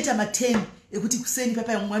 10 ekuti kuseni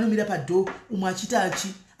papa mwana umira padoo umwe achita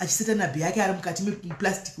achiseta nabhe yake ari mukati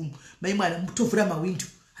meplastic maimwana mutovhura mawindo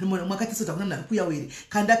hanimona mwakatisota kuna munhu ari kuuyawo here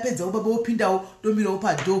kandapedzawo baba wopindawo ndomirawo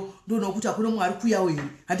padoo ndoonawo kuti hakuna mumwe ari kuuyawo here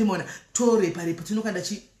handimona toreparepo tinokanda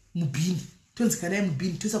mubhini tonzikanai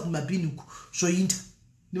mubhini toisa kumabhini uku zvoinda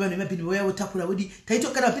nevanhu vemabhini vauya votakura vodi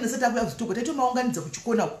taitokana mabhini asati akuya kuzvitoko taitomaunganidza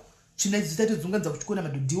kuchikona uku chinaidzo taitodzunganidza kuchikona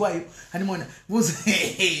madhodhiwayo hanimona voza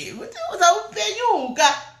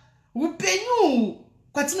upenyu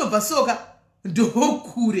kwatinobva soka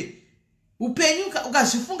ndokure upenyu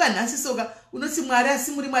ukazvifunga nhasi soka unoti mwari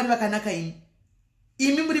asi muri mwari vakanaka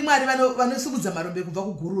imi muri mwari vanosumudza marombe kubva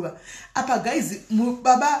kuguruva apa guys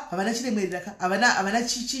baba havana chiremwereraka havana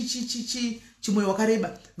chimwoyo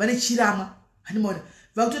wakareba vane chiramwa hanimona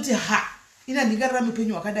vakutoti ina ndingararama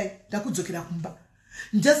upenyu hwakadai ndakudzokera kumba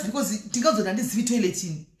just because ndingazoda ndizivi toilet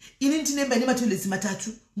ini ndinemba ine matoilets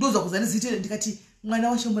 3 ndozva kuza ndizivi toilet ndikati mwana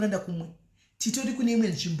washe muranda kumwe titori kune imwe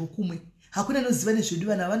nzvimbo kumwe hakuna noziva nezvedu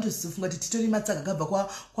vanhu havanotozifunga kuti titori matsaga akabva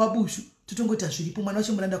kwabushu totongoti zviripo mwana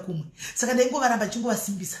washe muranda kumwe saka ndaingovaramba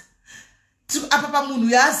ndichingovasimbisa apa pamunhu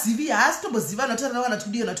yaazivi haasi tomboziva notaura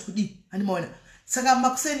kana tikudii handimaona saka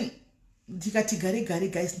makuseni ndikati gare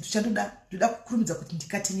guys ndoda kukurumidza kuti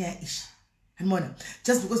ndikate nyaya ishi handimaona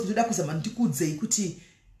just because ndoda kuzama ndikudzei kuti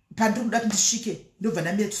pandiri kuda kuti ndisvike ndobva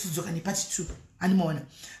ndamira tichidzoka nepati 2 handimaona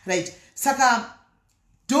right saka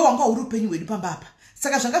ndo wanga uri upenyu hwedu pamba apa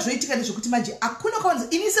saka zvanga zvoitika nezvokuti manje hakuna kawanza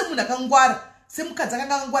ini semunhu akangwara semukadzi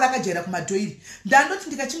akanga akangwara akajaira kumadhoiri ndandoti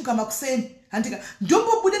ndikachimuka makuseni handika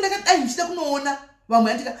ndombobuda ndakadai ndichida kunoona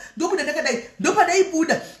vamwe handika ndobuda ndakadai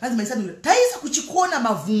ndopadaibuda hanzi maisanura taisa kuchikona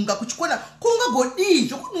mavhunga kuchikona kungagodii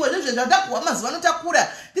zvokunhuhwa zvezvatakuhwa mazuva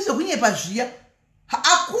anotakura ndizvokunyepa zviya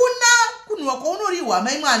hakuna kunhuhwa kwaunoriwa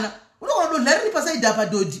mai mwana unogona donha riri pasaidhi apa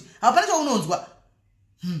dhodhi hapana chaunonzwa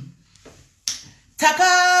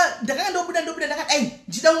ndakanga ndobuda ndakadai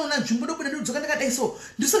ndida unoona nzvimbo ndobuda ndodzoka ndakadai so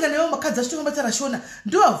ndosangana nevo makadzi achitonga matarashona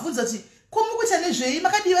ndovabvunza kuti ko mukuita nezvei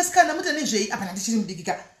makadii vasikana muita nezvei apa ndichiri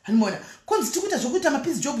mudikika hanimona konzi tikuita zvokuita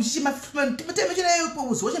mapizi job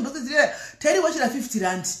chichimatemechinayouzvochembozedzirera tairi wachira 50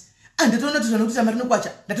 rand andatoona kuti zvanokuti mari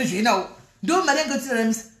nokwacha ndatojoinawo ndo mari yange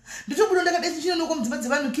yotiraramisa ndotobuda ndakadai tichinonoko mudzimba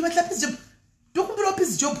dzevanhu kivatira pizi job ndokumbirawo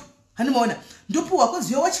pizi job handimaona ndopuhwa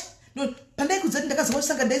konzi yowacha pandaikudza kuti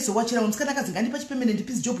ndakazowachitanga ndaizowachira musikana akazi ngandipa chipemende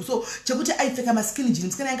ndipizi job so chekuti aipfeka maskini jini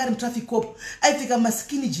musikana yanga ari mutraffic cop aipfeka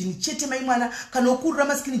maskini jini chete mai mwana kana okurura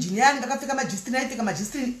maskini jini yaanenge akapfeka majistrini aipfeka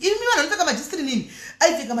majistrini imi vanhu vanopfeka majistrini nini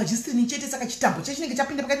aipfeka majistrini chete saka chitambo chechinenge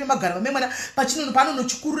chapinda pakati pemagara vamai mwana pachinono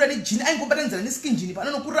paanonochikurura nejini aingombatanizana neskin jini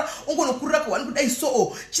paanonokurura ongonokurura kawani kudai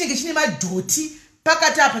soo chinenge chine madhoti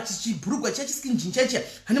pakati apa chichibhurugwa chechiskin jini chechiya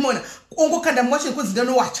handimaona ongokanda mwachine konzi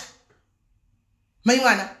ndanowacha mai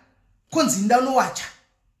mwana konzi ndanowacha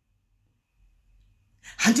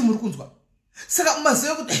handi muri kunzwa saka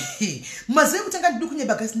mazeyo kuti anga ndidi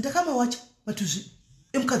kunyeba gasi ndakamawacha matuzvi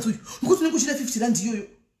emukadzi uyu nokuti unenge uchida 50 rand iyoyo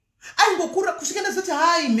aingokura kusvika ndazoti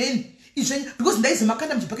hai man izvenyu because ndaize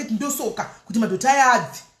makanda muchibhaketi ndosoka kuti madhota aya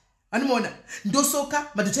abvi handimaona ndosoka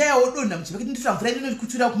madhota aya odonha muchibhaketi ndotora mvura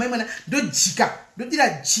inodikutura kumai mwana ndojika ndodira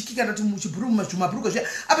jiki kana kuti mumabhuruka zviya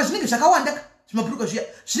apa zvinenge zvakawanda zvimabhuruka zviya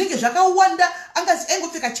zvinenge zvakawanda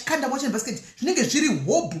aingoPfeka chikanda mwachine basket zvinenge zviri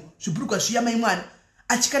hobhu zvibhuruka zviya mai mwana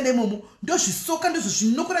achikanda imomo ndo zvisoka ndizvo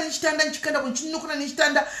zvinokora nechitanda nchikanda kuchinokora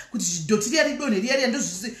nechitanda kuti zvidhoti riya ridonhe riya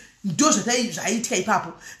ndo zvaiitwa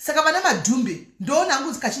ipapo. Saka vana madhumbe ndoona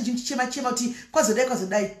hangu kazhinji ndichema kuti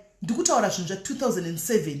kwazodai ndikutaura zvinhu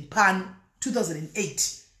zva2007 pano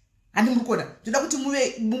 2008 handi muri kuona ndoda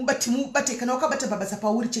kuti mubate kana wakabata babasa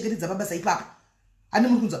pauri chekeredza babasa ipapo handi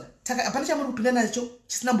muri kunzwa hapana chamuri kupinda nacho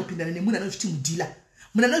chisina mbopindana nemunhu anozviti mudhila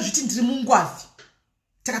munhu anozviti ndiri mungwazi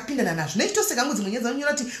takapindana nazvo nechitoseka ngo dzimwe nyedza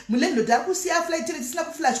unyora kuti mulendo ari kusiya flight rate isina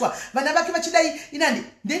kuflashwa vana vake vachidai inandi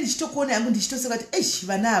ndichitokuona yangu ndichitoseka kuti eish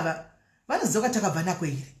vana ava vanoziva kuti takabva nako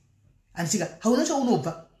here andichika hauna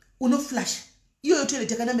chaunobva unoflasha iyoyo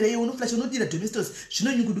toilet yakanamira iyo unoflasha unodira domestos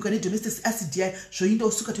zvinonyunguduka nedomestos acid yayo zvoinda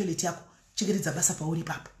usuka toilet yako chekeredza basa pauri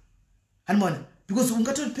ipapo hanimona because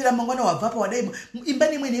ungatopera mangwana wabvapo wadai imba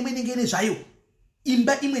nemwe inenge ine zvayo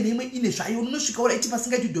imba imwe neimwe ine zvayo unosvika uraiti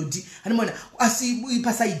pasingaiti dhodhi hanimona asi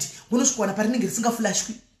pasaidi unosvikawana parinenge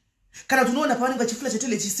risingaflashwi kana kuti unoona pavanenge vachiflasha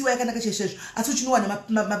toilet chisiwa yakanaka chezvezvo asi uchinowana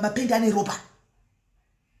mapendi ane ropa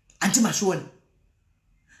antimazviona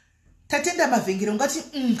tatenda mavhengere ungati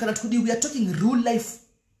kana kuti we are talking real life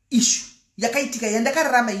issue yakaitika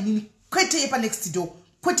yandakararama inini kwete yepa next door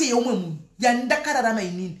kwete yeumwe munhu yandakararama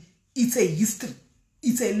inini. It's a history,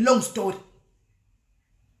 it's a long story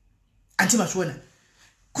antimazviona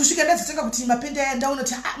kusvika ndadzotanga kuti mapendi aya ndaona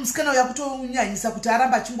kuti musikana uya kutonyanyisa kuti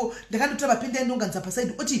aramba achingo ndakandotora mapendi aya ndonganza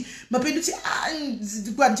pasaidi oti mapendi kuti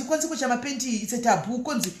ndikwanise kucha mapendi it's a taboo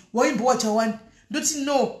konzi waimbowacha one ndoti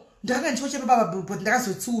no ndakanga ndichiwacha baba but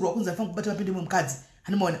ndakazotsiurwa kunzi afanga kubata mapendi mumukadzi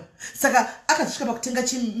hanimona saka akazosvika pakutenga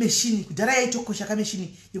chimeshini kudhara yaitokosha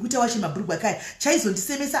kameshini yekuti awache mabhurugwa akaya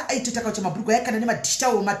chaizondisemesa aitotaka kucha mabhurugwa yakana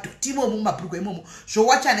nemadhishitawo madhoti imomo mumabhurugwa imomo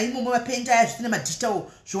zvowachana imomo mapendi aya zvitina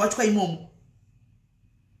madhishitawo zvowachwa imomo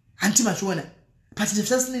hantimazviona but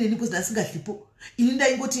ndezvasineneni because ndasingadlipo ini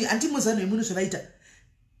ndaingoti handimuzano yemuno zvavaita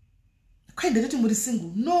kwai ndatoti muri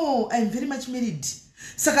single no I'm very much married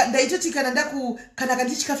saka ndaitoti kana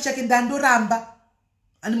kandi chikafu chake ndandoramba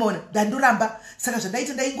animaona ndandoramba saka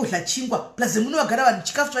zvandaita ndaingodla chingwa plus munogara vanhu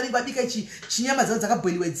chikafu chavanenge vabika ichi chinyama dzavo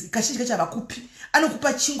dzakaboiliwa idzi kazhinji kacho havakupi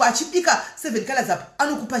anokupa chingwa achibika 7 colors apa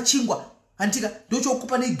anokupa chingwa handika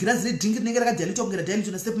ndochokupa negirazi redhingi rinenge rakadhalita kungera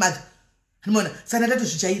dhalito nastep mother hanimona saka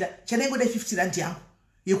ndatozvijaira chandaingoda 50 rand yangu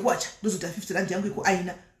yekuwacha ndozota 50 rand yangu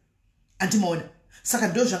yekuaina andimaona saka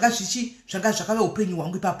ndo zvanga zvakava upenyu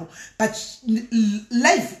hwangu ipapo but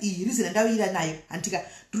life iyi rizina ndawira nayo handika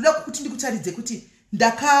ndoda kuti ndikutaridze kuti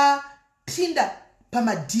ndakapinda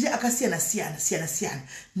pamadhiri akasiyana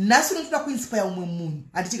nhasi unotoda kuinspire umwe munhu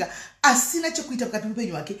handitika asina chekuita pakati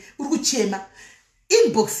poupenyu hwake uri kuchema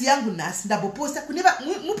inbox yangu nhasi ndamboposta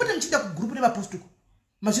mupota muchienda kugrupu nevapostuko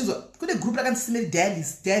mazvinzwa kune group rakanzi SIS MELLY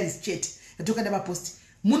diaries chat yatokanda maposti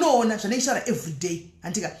munoona zvandaishaura every day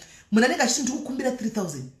handika munhu anenge achiti ndikukumbira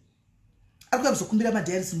 3000 arikuya kuzokumbira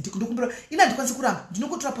madiaries ndokumbira ina ndikwanise kuramba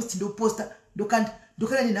ndinongotora posti ndoposta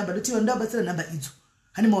ndokanda nenhamba ndoti ndabatsira nhamba idzo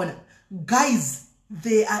hanimaona guys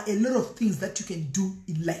there are a lot of things that you can do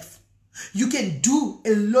in life you can do a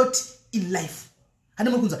lot in life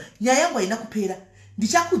hanimukunzwa nyaya yangu haina kupera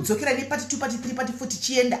ndichakudzokera nepati 2 pati 3 pati 4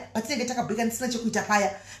 tichienda patinenge takabheka ndisina chekuita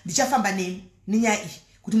paya ndichafamba nenyaya iyi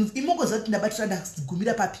kuti imongoziva kuti ndabatira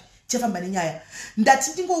ndagumira papi tichafamba nenyaya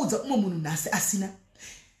ndati ndingoudza umwe munhu nhasi asina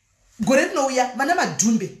gore rinouya vana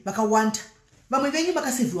madhumbe vakawanda vamwe venyu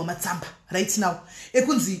makasevhiwa matsamba right now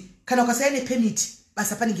ekunzi kana ukasaya nepemit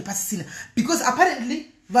basa panenge pasisina because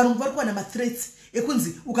apparently varungu vari kuwana mathreats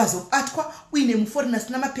ekunzi ukazobatwa uine muforina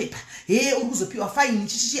asina mapepa uri kuzopiwa faini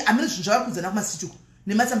chichichi amene zvinhu zvavari kudzana kumasituku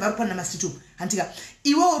nematsamba vari kuwana namasituku handika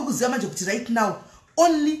iwe uri kuziva manje kuti right now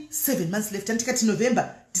only 7 months left handikati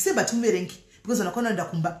November December timuverengi because vanakwana enda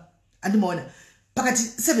kumba handimaona pakati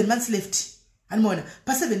 7 months left handimaona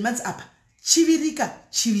pa 7 months apa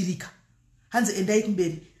chivirika hanzi endai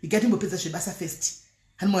kumberi igatimbopedza zvebasa first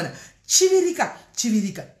handimaona chivirika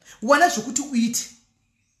wana zvokuti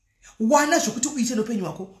uite noupenyu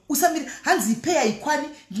hwako usamiri hanzi pay haikwani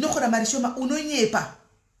ndinokora mari shoma unonyepa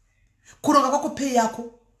kuronga kwako pay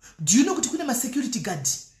yako do you know kuti kune masecurity guard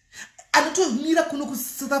anotomira kuno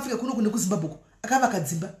kuSouth Africa kuno kune kuZimbabwe akavaka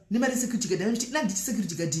dzimba nemari security guard anoti nanditi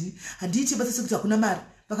security guard ini handiiti basa sekuti hakuna mari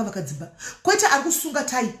vakavaka dzimba koita ari kusunga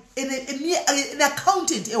tai an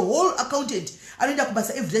accountant a whole accountant anoenda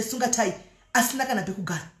kubasa every day sunga tai asina kana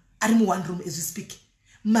pekugara ari mu one room as we speak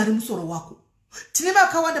mari musoro wako tine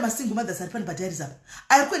vakawanda masingle mothers ari pani padiaries apa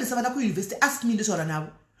ari kuendesa vana kuuniversity ask me ndotaura navo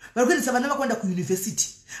vari kuendesa vana vakuenda kuuniversity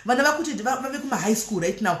vana vakuti vave kuma high school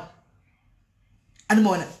right now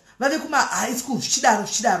animaona vave kuma high school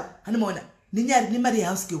zvichidaro animaona nemari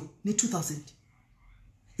yehouse girl ne2000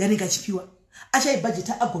 yanenge achipiwa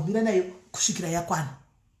achaibhajeta agomira nayo kusvikira yakwana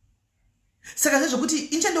Saka zvezvokuti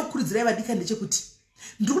inchandokurudzirai vadika ndechekuti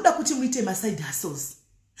ndikuda kuti muite maside hustles.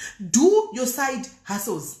 Do your side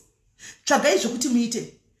hustles. Tsvagai zvokuti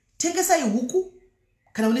muite. Tengesai huku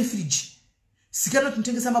kana une fridge. Zikamwa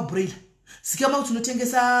tunotengesa mabroiler. Zikamwa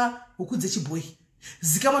tunotengesa huku dzechibhoyi.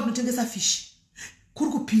 Zikamwa tunotengesa fish.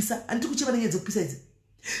 Kuri kupisa, anditi kucheva nenyaya dzekupisa idzi.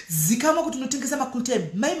 Zikamwa kuti tunotengesa makul time.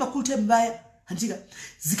 Mai makul time vaya. Handika.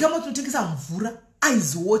 Zikamwa tunotengesa mvura.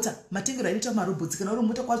 Ice water. Matengero ainoita marobots. Kana uri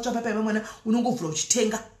mota kwatsva papa mwana unongovhura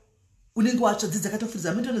uchitenga. Unenge watsva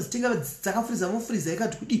dzakatofuriza. Mimi ndinozitenga dzakafuriza vofuriza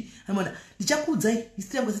ikati kudi. Mwana ndichakuudzai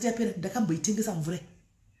history yangu isati yapera ndakamboitengesa mvura.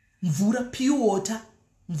 Mvura pure water.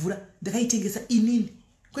 Mvura ndakaitengesa inini.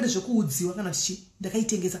 Kwete zvokuudziwa kana tichi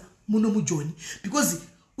ndakaitengesa muno mujoni because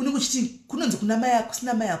unenge uchiti kunonzi kuna mai yako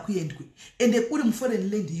sina mai yako yendwe ende uri mu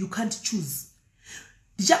foreign land you can't choose.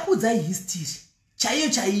 Ndichakuudzai history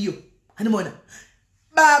chaiyo hanimona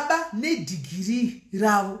baba nedigiri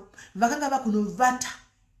ravo vakanga vakunovata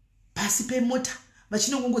pasi pemota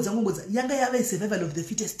vachinongongodza yanga yava survival of the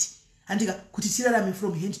fittest handika kuti tirarame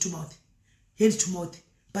from hand to mouth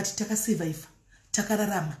but takasurvive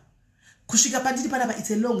takararama kusvika pandiri panapa.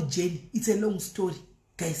 It's a long journey, it's a long story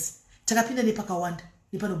guys. Takapinda nepakawanda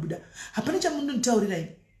nepanobuda. Hapana chamunonditaurira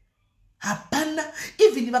ini. Hapana.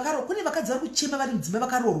 Even kune vakadzi vari kuchema vari mudzimba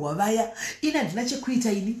vakarorwa vaya. Ini handina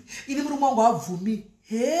chekuita ini murume wangu havhumi.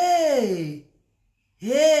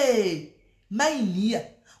 Hey mainhiya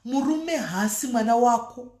murume hasi mwana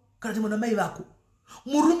wako kana kuti mwana mai vako.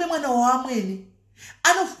 Murume mwana wamwene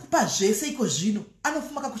anokupa zvese iko zvino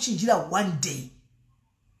anofuma kakuchinjira one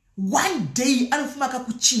day anofuma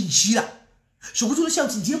kakuchinjira zvokuti unoshaura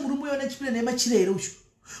kuti ndiye murume uyona chipinda nemachira here uchu.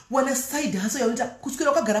 Wana side hustle yaunota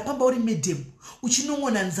kuswera wakagara pamba uri medem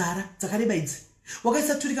uchinong'ona nzara dzakareba idzi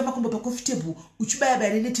wakaisa makumbo pacoffee table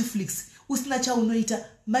uchibaya Netflix usina chaunoita.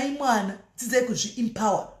 Mai mwana dzidzai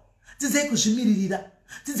kuzviempower, dzidzai kuzvimiririra,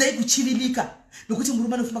 dzidzai kuchivilika nokuti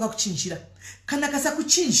murume anofuma kakuchinjira. Kana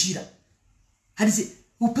kasakuchinjira handisi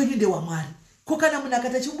upenyu ndehwaMwari. Ko kana munhu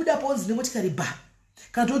akati achibuda paonzi nemotikari bha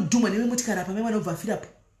kana todhumwa nemotikari apa mai mwana obva afirapo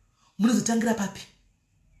munozotangira papi?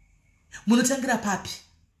 Munotangira papi?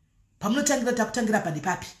 Pamunotangira takutangira pa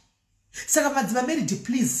papi? Saka madzimai married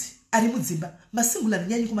please ari mudzimba masingula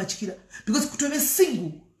nyanyi kumatyira because kutove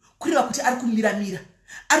single kureva kuti ari kumiramira,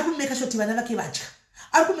 ari kumeka shoti vana vake vadya,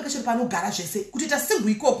 ari kumeka shoti panogara zvese kutoita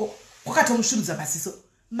single ikoko kwakatomushurudza masiso.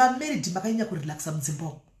 Married makanyanya kurelaxa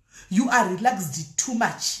mudzimba. You are relaxed too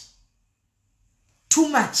much.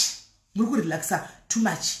 Muri kurelaxa too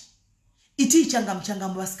much. Iti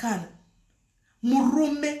changamu vasikana.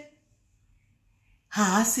 Murume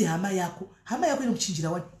haasi hama yako inokuchinjira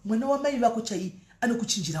wani. Mwana wamai vako chai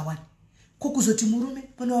anokuchinjira wani. Kokuzoti murume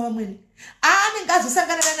mwana wamwene anenge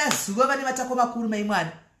azosangana nazuva vane matako makuru mai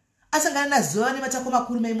mwana. Asangana nazuva vane matako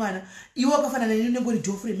makuru mai mwana. Iwe wakafanana neni unenge uri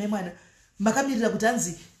dofure mai mwana. Makamirira kuti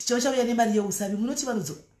hanzi tichava chauya nemari yeusavi. Munoti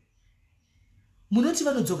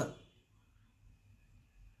vanodzoka.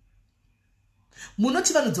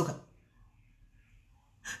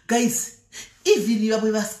 Guys, even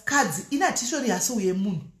vamwe vasikadzi ina hatishori hasi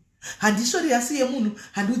yemunhu. Handishori hasi yemunhu,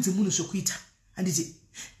 handiudzi munhu zvokuita. Handiti.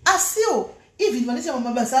 Asiwo, even vanoita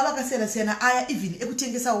mabasa avakasiyana aya even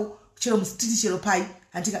ekutengesawo chero mustiti chero pai,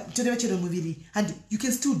 handika toreva chero muviri. And you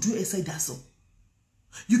can still do a side hustle.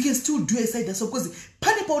 Because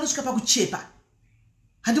pane paunosvika pakuchepa.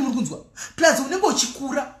 Handi muri kunzwa. Plus unenge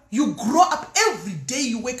uchikura, you grow up every day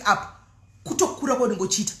you wake up. Kutokura kwaunenge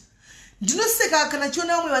uchiita. Ndinoseka kana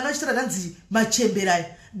chiona vamwe vana vachitaura dhanzi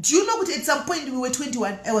machembere. Do you know kuti at some point we were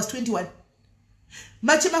 21? I was 21.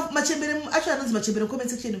 Machembere acho anonzi machembere comment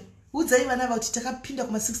section. Udzai vana vavo kuti takapinda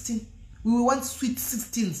kuma 16. We were once sweet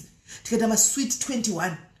 16s. Tikaita ma sweet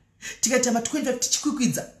 21. Tikaita ma 25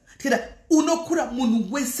 tichikwikwidza. Tikaita unokura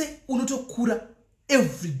munhu wese unotokura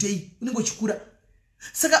every day. Unenge uchikura.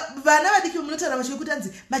 Saka vana vadiki munotaura machikuti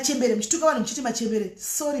anzi machembere muchituka vanhu muchiti machembere.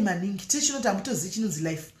 Sorry maningi. Tiri chinoti hamutozivi chinonzi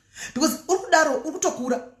life. Because urikudaro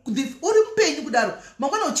urikutokura uri mupenyu kudaro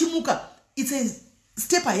mangwana uchimuka. It's a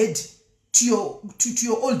step ahead to your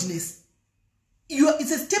oldness.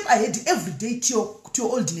 It's a step ahead every day to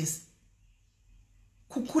your oldness.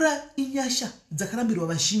 Kukura inyasha dzakarambirwa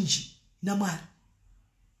vazhinji naMwari.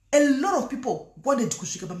 A lot of people wanted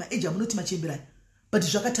kusvika pama age amunoti machembera, but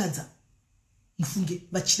zvakatadza. Mufunge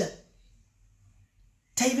vachida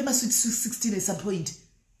taive masweet 16 at some point.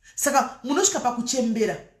 Saka munosvika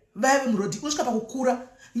pakuchembera vaya vemurodi unosvika pakukura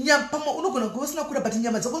pamwe unogona kuva usina kura but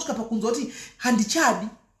nyama dzako usvika pakunzwa kuti handichadi,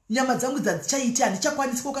 nyama dzangu dzichaiti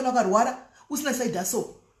handichakwanisi. Kana ukarwara usina side hustle,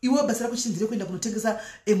 iwe basa rako chinzire kuenda kunotengesa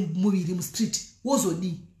muviri mustreet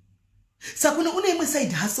wozodii. Saka une imwe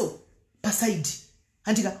side hustle paside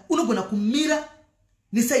handika unogona kumira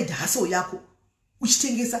neside hustle yako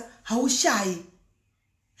uchitengesa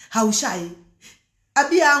haushai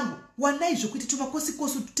abi yangu wanai zvokuti tumakosi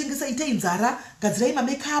tutengesa itai nzara gadzirai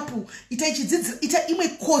mamakeup itai chidzidzira ita imwe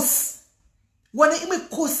course wana imwe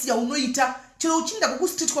course yaunoita chero uchinda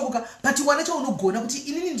kukustreet kwakuka but wana chaunogona kuti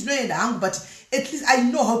inini ndinoenda hangu but at least I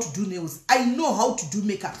know how to do nails, I know how to do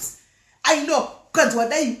makeups, I know kanzi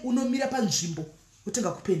wadai unomira panzvimbo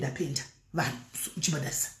utenga kupenda vanhu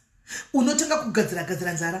uchibhadharisa unotenga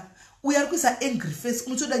kugadzira nzara uyo ari kuisa angry face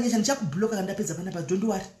unotoda nyasha ndichakubloka kana ndapedza panapa don't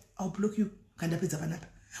worry I'll block you kana ndapedza panapa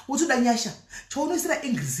unotoda nyasha chaunoisira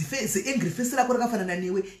angry face rako rakafanana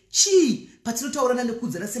newe chii patinotaurana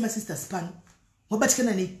nekudzana sema sisters pano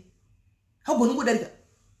wabatikana nei haugoni kungodarika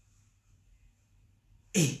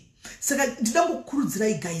saka ndida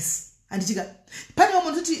kukurudzirai guys handitika pane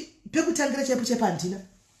vamwe ndoti pekutangira chaipo chaipo handina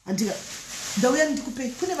handika ndauya ndikupe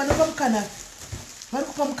kune vanopa mukana vari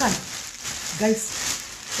kupa mukana guys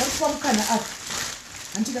vari kupa mukana apa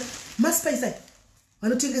handika maspice aya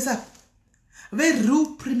vanotengesa vereal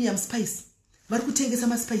premium spice vari kutengesa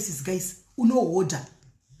maspices guys unohoda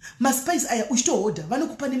maspice aya uchitohoda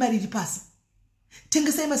vanokupa nemari iri pasi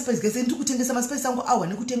tengesai maspice guys ndiri kutengesa maspice angu awa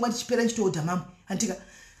nekutengwa ndichipera ndichitohoda mamwe handika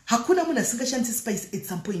hakuna munhu asingashandisi spice at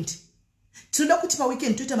some point tinoda kuti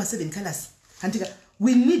paweekend toita ma7 colors handika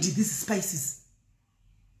we need these spices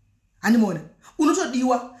hanimona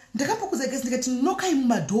unotodiwa ndakapakuza guys ndikati nokai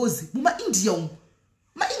mumadhozi mumaindia umu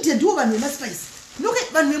maindia ndiwo vanhu vemaspice nokai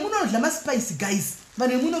vanhu vemuno vanodla maspice guys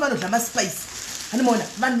vanhu vemuno vanodla maspice hanimona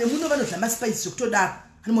vanhu vemuno vanodla maspice zvokutodaro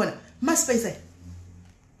hanimona maspice aya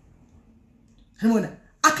hanimona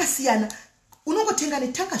akasiyana unongotenga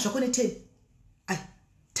netanga zvako ne10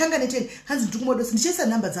 tanga ne10 hanzi ndiri kumodosi ndichaisa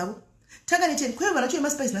namba dzavo tanga ne10 kwevo vanacho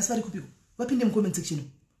vemaspice nhasi vari kupiko vapinde mucomment section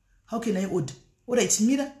how can I order alright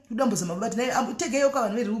mira kudambuza mabati naye tegeyo kwa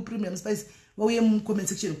vanhu vereal premium spice vauye mucomment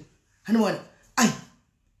section hanimona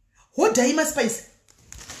hodhai maspice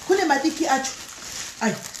kune madiki acho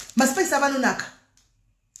maspice avanonaka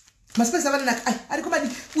ariko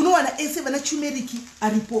madiki unowana ese vana turmeric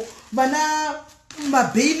aripo vana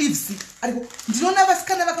bay leaves ariko ndinoona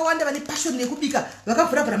vasikana vakawanda vane passion yekubika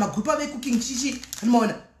vakavhura magrupu ave cooking chichi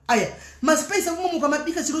hanimona aya maspice akumumuka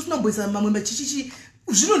mabika chiro chinomboisa mamwe machichichi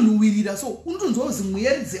zvinonhuwirira so unotonzwa uzi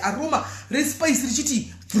mweridzi aroma respice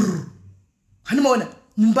richiti hanimona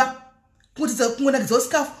mumba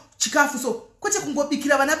kungonakidzawo chikafu so kwete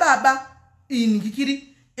kungobikira vana baba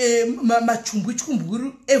ingikiri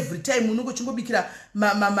machumburu every time unongo chingobikira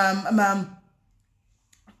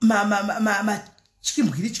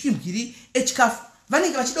chikimbwiri echikafu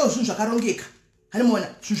vanenge vachidawo zvinhu zvakarongeka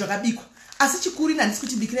hanimona zvinhu zvakabikwa asi chikuru ina handisi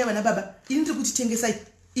kuti bikirai vana baba ini ndiri kuti tengesai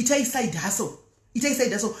itai side hustle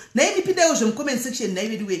naye ndipindaiwo zvemucomment section nai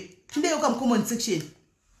vedu we pindaiwo kamucomment section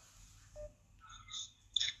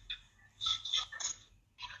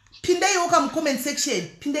pindaiwo kamucomment section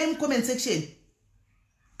pindai mucomment section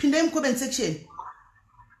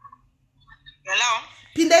hello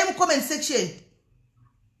pindai mucomment section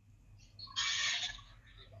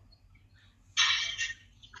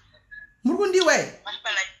murukundiwe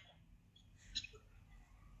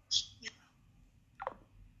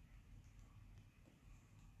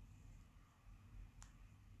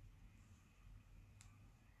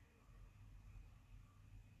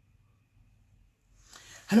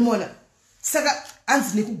hanimona saka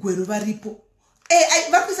hanzi nekugwero varipo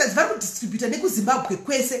vari kudistributa nekuzimbabwe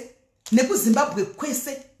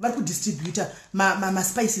kwese vari kudistributa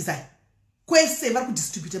maspices aya kwese vari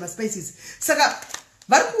kudistributa maspices saka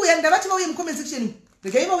vari kuuya ndavati vauye mucomment section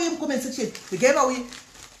regai vauye mucomment section regai vauye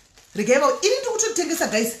ini ndiri kutotengesa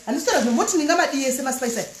guys handisitoda zvemoti ndingamadii ese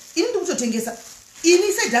maspice aya ini ndiri kutotengesa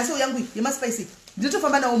ini side hustle yangu yemaspice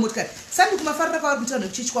ndinotofamba nawo motikari sandi kumafarira kwavari kuita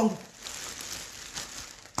nekuchechi kwangu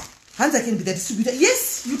hands I can be the distributor.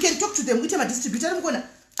 Yes, you can talk to them. Uite madistributor mukona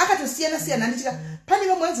akatosiyana handitika pane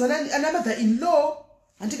vamwe vanzi vana mother in law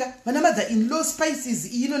handitika vana mother in law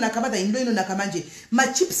spices inonaka mother in law inonaka manje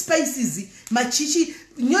machip spices machichi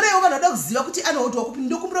nyorewo vanhu vada kuziva kuti anohodwa kupi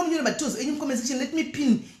ndokumbura munyore madetails enyu mucomment section. Let me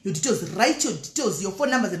pin your details, write your details, your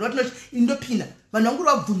phone numbers and what not indopina vanhu vanguri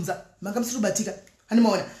vabvunza manga musiri kubatika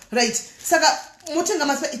handimaona right saka motenga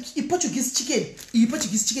maspa Portuguese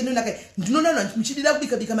chicken nonaka ndinoona vanhu muchidira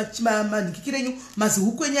kubika manhikikire enyu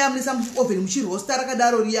mazihuku enyu amunoisa muoven muchirosta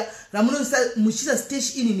rakadaro riya ramunoisa muchiisa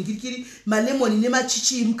stash ini nhikirikiri malemoni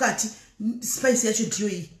nemachichi mukati spice yacho ndiyo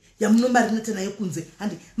iyi yamunomarinata nayo kunze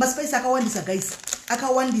handi maspice akawandisa guys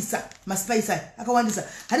akawandisa maspice aya akawandisa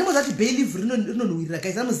handimoza kuti bay leaf rinonhuwirira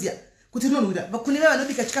guys anoziya kuti rinonhuwirira kune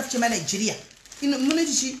vanobika chikafu chemanigeria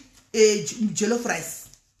munoitichi jollof rice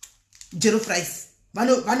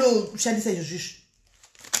vanoshandisa izvozvizvo.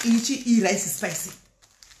 Ichi irice spice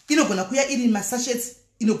inogona kuya iri masachets,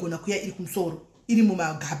 inogona kuya iri kumusoro, iri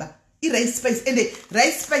mumagaba. Rice spice ende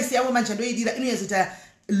rice spice yavo manje ndoidira inoita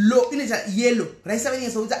low, inoita yellow. Rice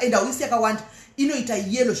yavo enda uisi yakawanda inoita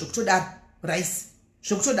yellow zvokutodaro rice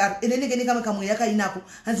zvokutodaro ende nenge nekama kamwe yakainako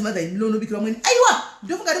hanzi mother in law nobikira vamweni aiwa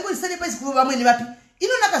ndofunga ndingoisane spice kuva vamweni vapi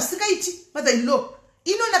inonaka singaiti mother in law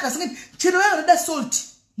inonaka singaiti chero vanoda salt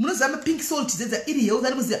munozama pink salt dzedza iri healthy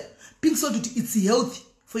anomuziva pink salt kuti it's healthy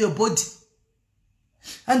for your body.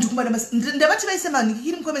 Andu kumada mas ndavati vaise maniki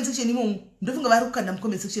iri comment section imomo ndofunga vari kukanda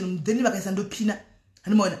comment section then vakaisa ndopina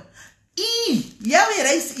hanimona yawe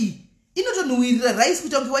rice inotonhuwirira rice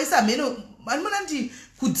kuti unge waisa mheno hanimona ndi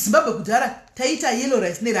kuZimbabwe kudhara taita yellow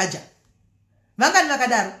rice neraja vangani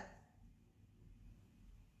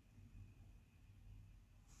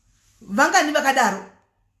vakadaro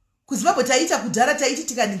kuZimbabwe taita kudhara taiti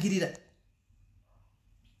tikaningirira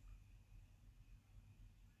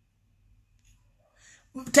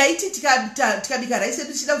taiti tikabika rice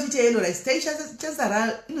yedu tichida kuti yellow rice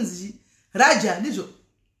taishandisa inonzi raja ndizvo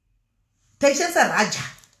taishandisa raja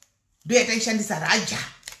ndo yataishandisa raja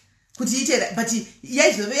kuti iite but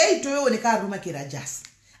yaizove yaitooneka aroma kerajas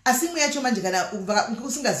asi imwe yacho manje kana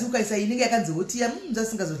usingazivi ukaisa inenge yakanzi hotiya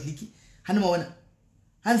zasingazodliki hanomaona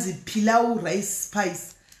hanzi pilau rice spice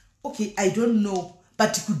okay I don't know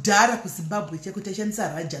but kudhara kuZimbabwe chako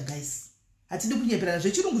taishandisa raja guys hatidi kunyepera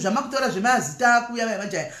zvechirungu zvamakutaura zvemazita akuya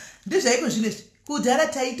majaya ndezvaiko zvinezvi kudhara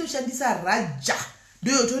taitoshandisa raja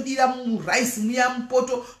ndoyo todira murice muya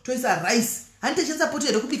mupoto toisa rice hani techanisa poto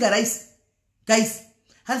yedu kubika rice guys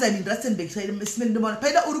hanza in Rustenburg smell ndomana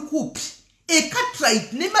paida uri kupi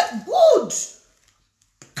Cartwright ne good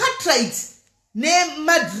Cartwright ne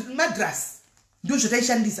madras ndo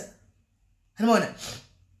zvotaishandisa hanoona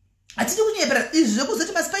hatidi kunyepera izvi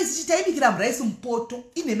zvekuzoti maspice chitaibikira rice mupoto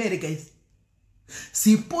ine mere guys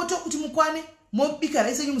zipoto kuti mukwane mobika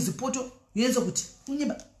rice yenyu muzipoto yoenza kuti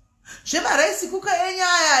unyeba zvemaraisi kuka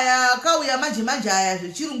enyaya yakauya manje aya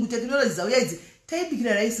zvechirungu technology dzauya idzi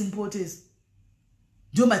taibikira rice mupoto ezi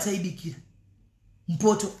ndio mataibikira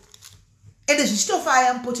mupoto ende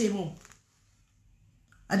zvichitofaya mupoto imomo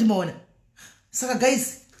andimaona saka guys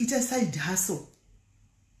ita side hustle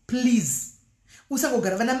please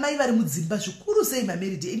usangogara vana mai vari mudzimba zvikuru sei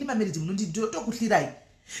mameridi ini mameridi munondi ndotokuhlirai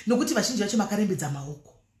nokuti vazhinji vacho makarembedza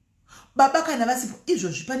maoko baba kana vasipo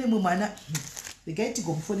izvozvi pane mumwe mwana regai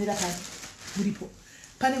tigomufonera kani muripo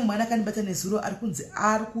pane mwana kanibata nezuro ari kunzi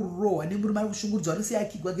ari kurohwa nemurume ari kushungurudzwa anosiya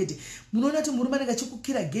akigwa gedhe munoona kuti murume anenge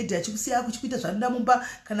achikukira gedhe achikusiya akuchikuita zvanoda mumba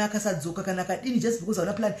kana akasadzoka kana akadini just because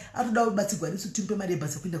auna plan arikuda kubatsirwa nesu timpe mari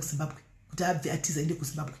yebhasi kuenda kuZimbabwe kuti abve atiza ende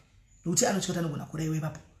kuZimbabwe nokuti anotya kuti anogona kuraiwa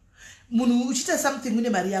ipapo munhu uchiita something une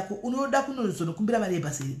mari yako unoda kunozonokumbira mari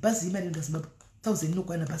yebhasi bhasi imari enda Zimbabwe 1000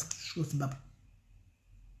 inokwana bhasi kusvika Zimbabwe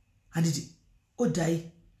handiti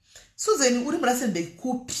odai Susan uri muRustenburg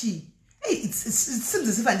kupi hey it seems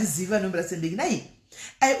as if andiziva nomuRustenburg nai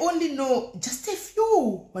I only know just a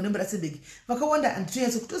few vanomuRustenburg vakawanda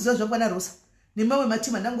anditoyatso kutoziva zvakwana rosa nemamwe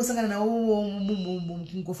matima ndangosangana nawo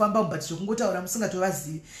kungofamba but zvokungotaura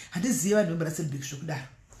musingatovazivi handiziva nomuRustenburg zvokudaro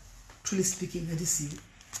truly speaking handizivi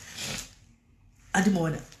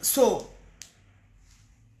andimaona so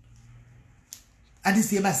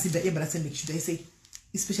handizive mazimba emuRustenburg should I say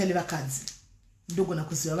especially vakadzi ndogona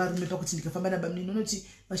kuziva varume pakuti ndikafamba nabamni nonoti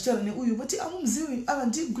vachitaura neuyu voti amumuzivi ava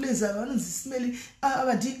ndiglazer vanonzi smelly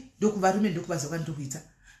ava ndokuvarume ndokuvaziva ndokuita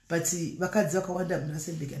but vakadzi vakawanda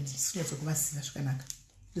muRustenburg handisikunatsa kuvaziva zvakanaka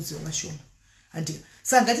ndoziva vashoma handika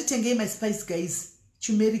saka ngatitengei maspice guys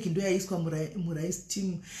turmeric ndo yaiswa murice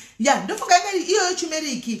team ya ndofunga iyoyo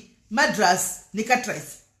turmeric madras necatrice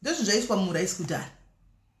ndozvo zvaiswa murice kudhara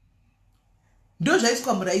ndo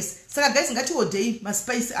zvaiswa murice saka guys ngatihodhei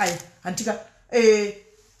maspice aya handika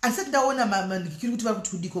asati ndaona mandikiri kuti vari kuti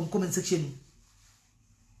kudiko mucomment section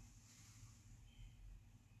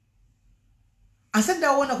asati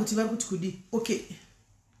ndaona kuti vari kuti kudi okay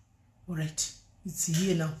alright it's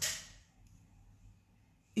here now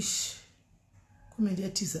ish comment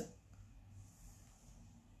yatiza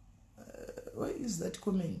why is that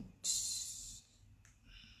comment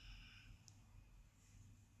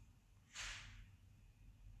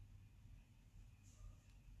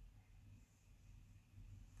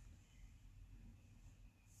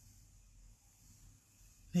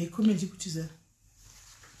comment kutiza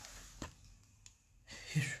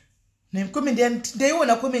comment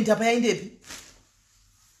ndaiona comment apa yaindepi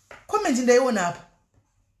comment ndaiona apa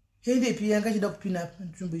yaindepi yanga chida kupina apa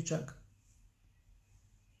ndichomboitsvaga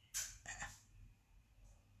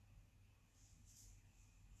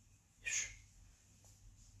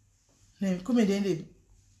Ne comment ende.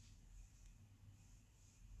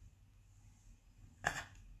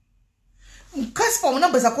 Casper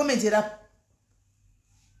unambeza comment it up.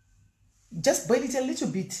 Just boil it a little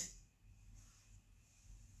bit.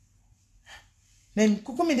 Ne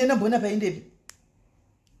comment ende mbona pa ende.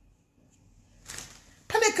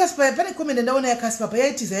 Pane Casper, pane comment ndaona ya Casper pa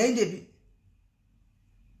yaitiza ende.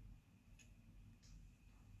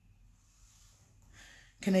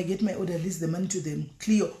 Can I get my order, release the money to them?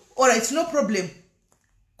 Clear. Alright, no problem.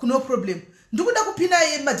 No problem. Ndukuda kupina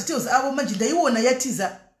ma details avo manje ndaiona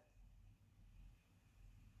yatiza.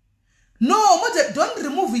 No, don't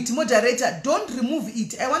remove it, moderator. Don't remove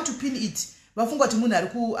it. I want to pin it. Vafungwa kuti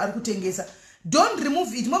munhu ari kutengesa. Don't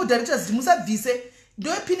remove it. Moderators musabvise.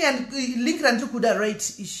 Do pin and link randiri kuda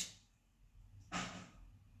right ish.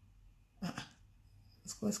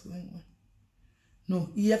 What's going on? No,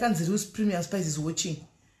 iya kanzi use premium spice is watching.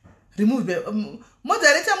 Remove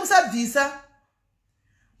moderator musabvisa.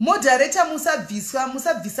 Moderator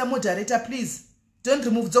musabvisa moderator please. Don't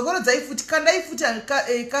remove. Zogoro dzaifuti kandai futi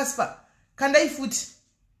Casper. Kandai futi.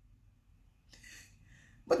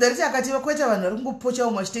 Moderator akati vakweta vanhu vari kungopocha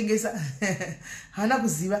umwe vachitengesa. Hana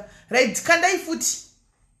kuziva. Right, kandai futi.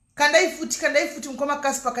 Kandai futi mukoma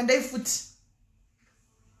Casper kandai futi.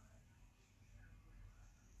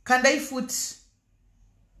 Kandai futi.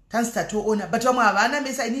 Tanstatoona but vamwe havana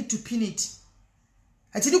mesa I need to pin it.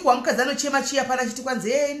 Achidi kuamukadza anochema chiya pana chiti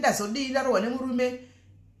kwanzi ndazodii ndarohwa nemurume.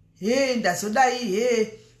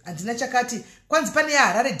 Ndazodai andina chakati kwanzi pane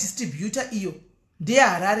Harare distributor iyo ndeye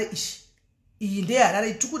Harare ishi. Iyi ndeye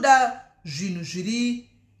Harare tikuda zvinhu zviri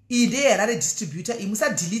iyi ndeye Harare distributor iyi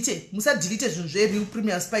musadelete zvinhu zvereal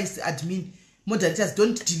premium spice admin moderators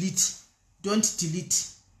don't delete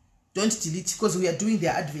because we are doing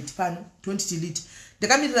their advert pano. Don't delete.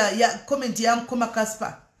 Ndakamira ya comment ya mukoma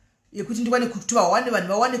Casper yekuti ndiwane kuti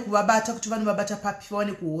vanhu kuvabata kuti vanhu vabata papi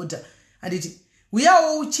vawane kuorder anditi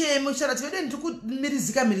uyawo ucheme ucharati vede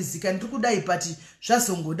ndikumirizika ndiri kudai but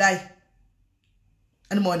zvazongodai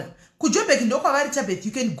animona kuJoburg ndokwavari Tabeth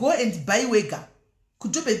you can go and buy wega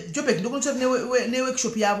kuJoburg ndokunotori ne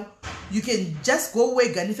workshop yavo you can just go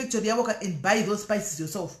wega ne factory yavo and buy those spices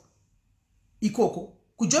yourself ikoko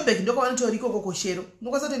kuJoburg ndokwavanotori ikoko koshero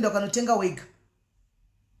nokwanisa kutoenda ukanotenga wega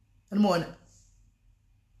animona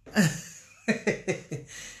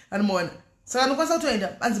animona saka nokwanisa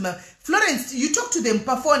kutoenda anzima Florence you talk to them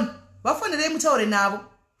pafone vafonere mutaure navo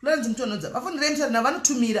Florence mutonodza vafonere mutaure navo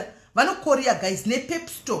vanotumira vanokoria guys nepep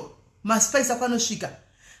store maspice ako anosvika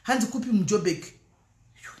hanzi kupi muJoburg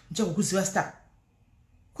ndichakukuziva star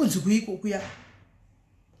kunzi kuiko kuya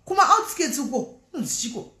kuma outskirts uko kunzi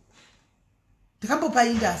chiko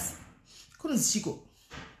ndakambopainda asi kunzi chiko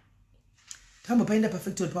ndakambopainda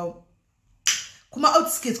pafactory pavo kuma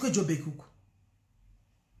outskirts kweJoburg uko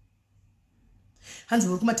hanzi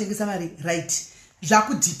muri kumatengesa mari right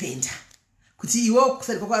zvakudependa kuti iwe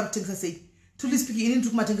kusari kwako ari kutengesa sei. Truly speaking ini ndiri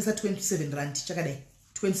kumatengesa 27 rand chakadai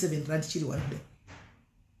 27 rand chiri wari kudai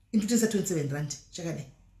ini kutengesa 27 rand chakadai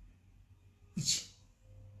ichi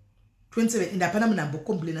 27 ende hapana munhu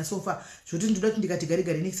ambokomplaina so far zvoti ndoda kuti ndikati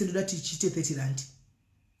gari next ndoda kuti chiite 30 rand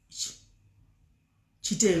ichi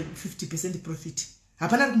chiite 50% profit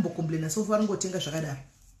hapana ari kumbokomplaina so far ngotenga zvakadaro.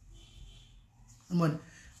 Amona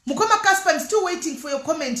mukoma Casper, I'm still waiting for your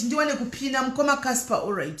comment. Ndiwane kupina mukoma Casper.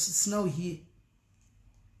 All right, it's now here.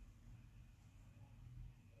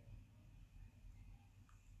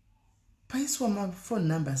 Paiswa my phone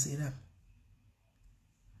number set up.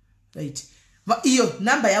 Right. Iyo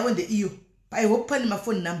number yawo nde iyo. I hope pani my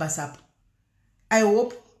phone numbers up. I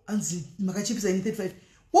hope anzi makachipisa in 35.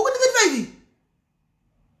 What would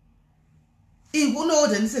 35? Uno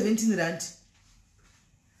order ni 17 rand.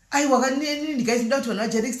 Aiwa kanini guys ndati vana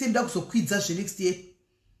vaja next year nda kuzokwidza zve next year.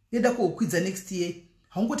 Nda kuokwidza next year.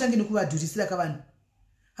 Haungotangi nekuvadhurisira kavanhu.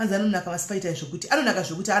 Hanzi anonaka maspicer zvokuti anonaka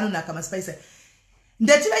zvokuti anonaka maspicer.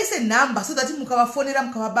 Ndati vaise number so that mukavafonera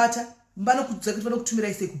mukavabata vanokudza kuti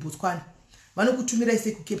vanokutumira sei kuBotswana. Vanokutumira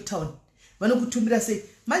sei kuCape Town. Vanokutumira sei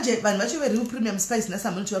manje vanhu vacho veReal Premium Spice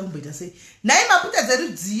nasa munoti vari kumboita sei. Nai maputa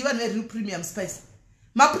dzerudzi vanhu veReal Premium Spice.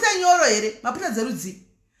 Maputa nyoro here, maputa dzerudzi.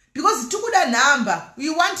 Because tukuda number, we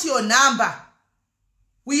want your number.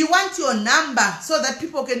 We want your number so that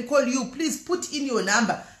people can call you. Please put in your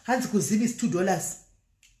number. Hanzi kuzivi is $2.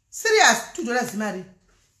 Serious, $2 mari.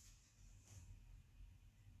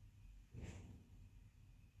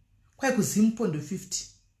 Kwa kuzimpondo 50.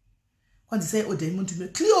 Kwanzi say order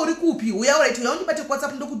muntu clear uri kupi. Uya alright, uya undibate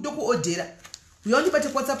WhatsApp ndoku ordera. Uya undibate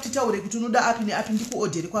WhatsApp titaure kuti unoda api ne api ndiku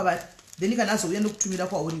order kwa vanhu. Then ikanazo uya ndokutumira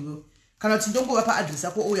kwa uri wewe. Kana kuti ndongova pa address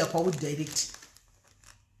yako ouya kwauri direct.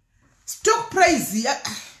 Stock price ya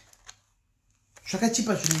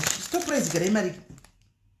zvakachipa zvinhu stock price igara imari.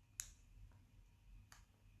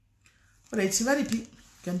 Alright, varipi?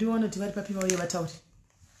 Kandiona kuti vari papi vauye vatauri.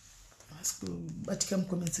 Vasikubatika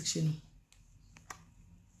mucomment section.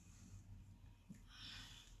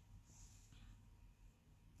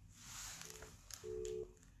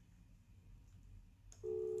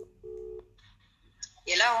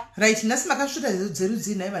 Hello. Right, nasi makasvuta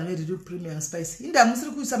dzerudzi nai vanhu veReal Premium Spice. Inda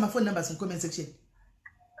musiri kuisa mafoni numbers mucomment section.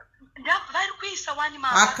 Vari kuisa wani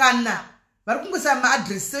mama. Hakana. Vari kungoisa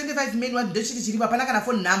maaddress 75 main one ndochiti chiripo hapana kana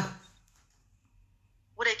phone number.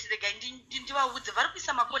 Alright, rega ndivaudze vari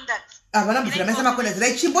kuisa macontacts. Havana muzira maisa macontacts.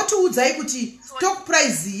 Like chimbotiudzai kuti stock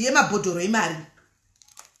price yemabhodhoro emari.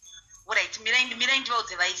 Alright, mirai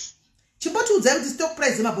ndivaudze vaisi. Chimbotiudzai kuti stock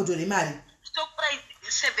price yemabhodhoro emari. Stock price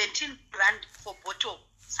is 17 rand for bottle.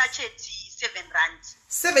 Sachet 7 rand.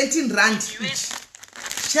 17 rand each.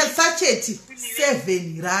 Sachet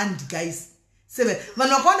 7 rand, guys. 7.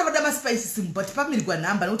 Vanhu vakaona vada maspices but pamirigwa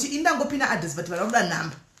number nokuti indangopina address but vanoda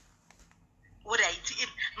number. Alright,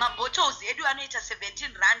 my bottles edu anoita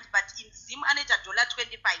 17 rand but in Zim anoita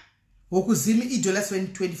 $25. Woku Zim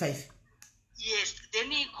 $25. Yes,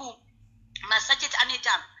 then ku my sachet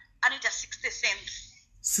anoita 60 cents.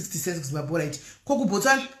 60 cents kuzibaba. Right. Koku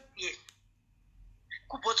Botswana? Yes.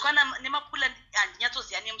 Ku Botswana nemapula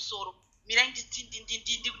andinyatsozia nemusoro. Mira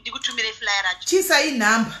ndikutumire flyer racho. Chisa I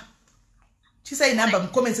number. Chisa I number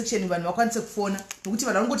mucomment section vanhu vakwanise kufona nokuti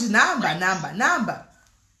vanhu vanongoti number.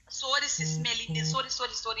 Sorry sis Melly,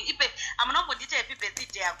 sorry. Ipe amunambondita happy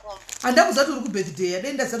birthday yako. Andakuza kuti uri kubirthday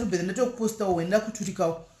yadenda zatu birthday ndatokuposta wenda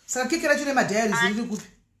kuturikawo. Saka keke racho nemadiary ziri kupi.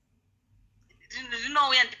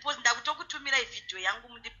 Rinouya ndipost ndakutokutumira video yangu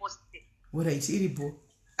mundiposte. Alright, iripo.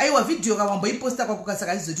 Aiwa video kawamboiposta kwako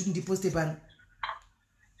kasaka azizoti ndiposte pano.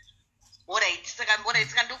 Alright,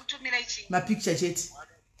 saka ndokutumira ichi. Ma picture chete.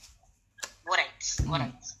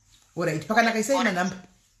 Alright. Pakanaka isai na number.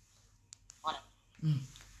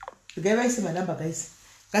 Gaiva isi ma number guys.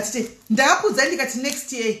 Katite ndakakudza ndikati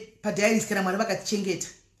next year pa diaries kana mwana vakatichengeta.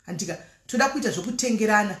 Andika toda kuita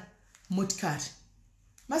zvokutengerana motikari.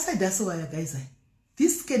 Maside hustle waya guys.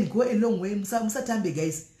 This can go a long way. Musatambe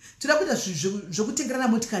guys. Toda kuita zvokutengerana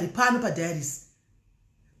motikari pano pa diaries.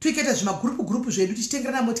 Tuiketa zvima group zvedu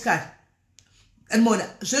tichitengerana motikari. And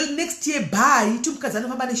mona, next year bye tumukadzana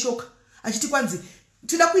famba neshoka. Achiti kwanzi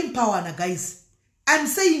toda kuempowerna guys. I'm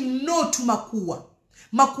saying no to makuwa.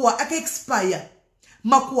 Makuwa aka expire.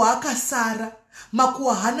 Makuwa akasara.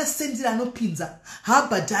 Makuwa hana sendi anopinza.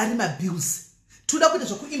 Habhadhari mabills. Toda kuita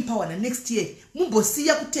zvokuempowerna next year.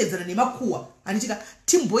 Mumbosiya kutedzana nemakuwa. Anichika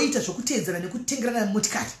timboita zvokutedzana nekutengerana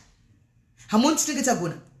motikari. Hamoni tinenge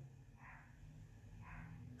tagona.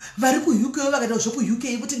 Vari ku-UK vakataura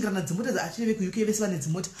zvoku-UK votengerana dzimota dzaachireve ku-UK vese vane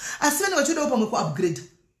dzimota. Asi vane vachidawo pamwe ku-upgrade.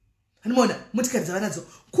 Hanimona motikari dzavanadzo.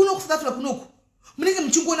 Kuno ku South Africa kunoku. Munenge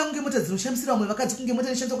muchingoona kunge mota dzinoshamisira vamwe vakadzi kunge mota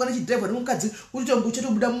inoshandiswa kana chidhiraivha nomukadzi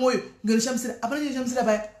uchatobuda mwoyo kunge inoshamisira. Hapana chinoshamisira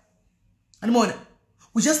paya. Hanimona.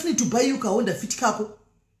 We just need to buy you kahonda fit kako.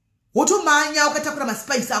 Wotomanya ukatakura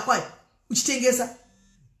maspice ako aya uchitengesa.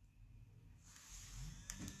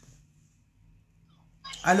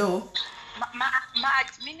 Hello.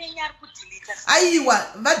 Admin nyari kudelete.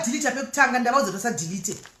 Aiwa, vadelete pekutanga ndavaudza kuti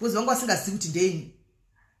vasadelete. Because vangu vasingazivi kuti ndeini.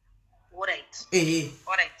 Alright.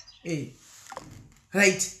 Alright.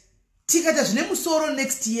 Right. Tikata zvine musoro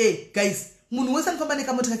next year, guys. Munhu wese anofamba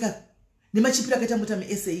nekamota kaka. Nemachipiro akaita mota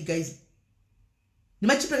muSA, guys.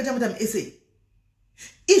 Nemachipiro akaita mota muSA.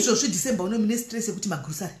 Izvozvo December uno mune stress yekuti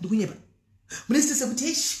magrocery ndikunyepa. Mune stress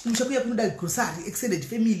yekuti kumusha kuya kunoda grocery extended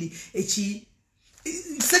family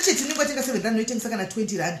sachet inenge yatenga 7 rand noitengesa kana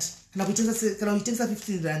 20 rand kana kuitengesa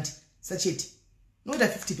 15 rand sachet noita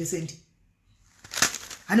 50%.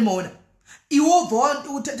 Hanimaona iwo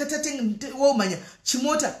womanya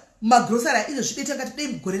chimota magrocery izvo zvideta ngati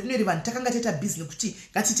dei gore rinori vanhu takanga taita business kuti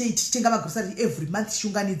ngatitei tichitenga magrocery every month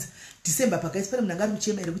shunganidza December pakaisi pane munhu angari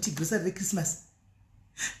kuchema here kuti grocery reChristmas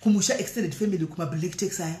kumusha extended family kumablack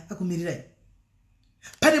tax aya akumirirai.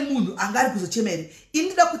 Pane munhu angari kuzochema here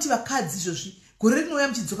indida kuti vakadzi izvozvi gore rinouya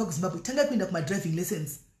muchidzoka kuZimbabwe tangai kuenda kumadriving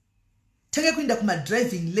lessons.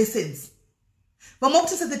 Vamwe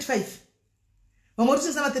vakutengesa 35. Vamwe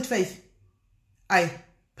vakutengesa 35. Ai,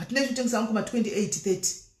 patine kutengesa vangu kuma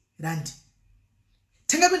 28-30 rand.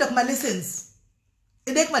 Tangai kuenda kumalessons.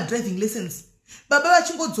 Endai kumadriving lessons. Baba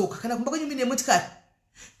vachingodzoka kana kumba kwenyu mine motikari.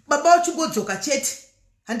 Baba vachingodzoka chete.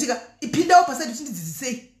 Handika ipindawo paside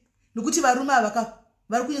tindidzidzisei. Nokuti varume ava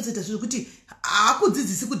vari kunyatsoita zviro kuti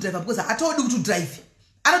hakudzidzisi kudrive because hatodi kuti udrive.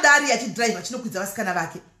 Anoda ari achidrive achinokwidza vasikana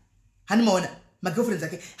vake. Hanimaona magirlfriends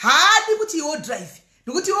ake. Haadi kuti iwo drive.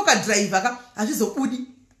 Nokuti iwo kadrive aka hazvizobudi.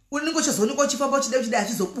 unenge chazoonekwa uchifamba uchida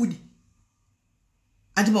achizobudi.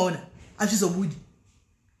 Andimaona achizobudi.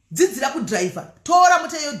 Dzidzira kudriver. Tora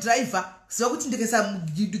mota yo driver. Ziva kuti ndikasa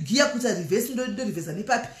gear kuta reverse ndo reverse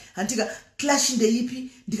nepapi. Antika clash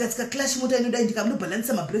ndeipi. Ndikatsika clash mota inoda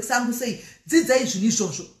ndikamunobalance ma brakes angu sei. Dzidzai zvinhu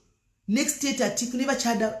izvozvo. Next year tati kune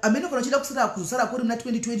vachada amene kana uchida kuzosara kuri muna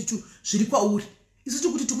 2022 zviri kwauri.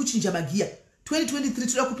 Isu kuti tikuchinja magia. 2023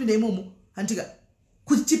 toda kupinda imomo. Antika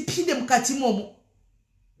kuti tipinde mukati imomo.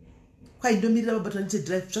 Kwa indomirira babatwa nite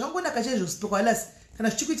drive. Zvakangonaka chaizvo spokwalas. Kana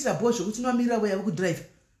zvichikuitira bhozvo kuti nomirira weya kudrive.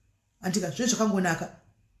 Antika zvizvo zvakangonaka.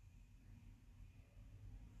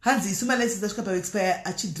 Hanzi isu malicense asvika pa expire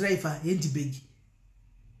achidriver handbag.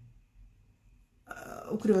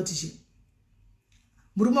 Ukureva tichi.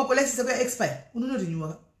 Murume wako license yako expire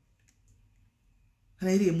unonorenewa.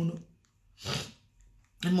 Kana iri yemuno.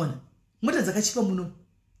 Amona. Mota dzakachipa muno.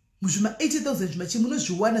 Muzvima 80,000 zvimachi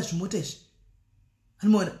munozviwana zvimota izvi.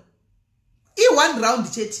 Amona. I one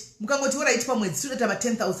round chete. Mukangoti right pamwedzi tunota ma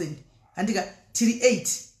 10,000. Andika tiri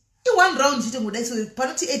 8. I one round chete mudaiso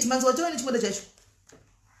panoti 8 months watova nechimota chacho.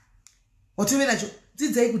 Watove nacho.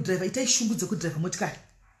 Dzidzai kudriver itai shungu dzekudriver motikari.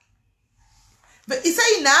 But it's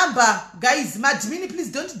a number, guys. My admin,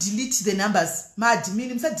 please don't delete the numbers. My admin,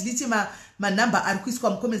 musa delete my number. Arquis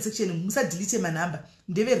come comment section. Musa delete my number.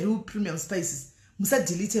 Ndeve real premium spices. Musa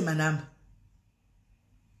delete my number.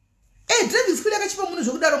 Eh, drive school yakachipa muno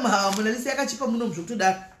zvokudaro munalisi yakachipa muno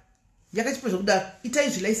zvokudaro. Yakachipa zvokudaro. Itai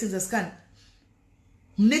license scan.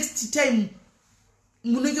 Next time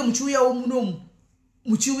munenge muchiuyawo muno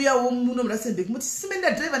muchiuyawo muno murasenbek. Muti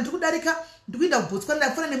simenda driver ndikudarika ndikuinda kubotswana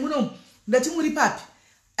ndafana nemuno. Ndati muri papi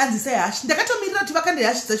anzisai hash ndakatomirira kuti vakande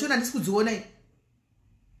hash dzacho handisi kudziona ine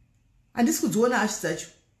handisi kudziona hash dzacho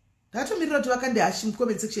ndakatomirira kuti vakande hash mu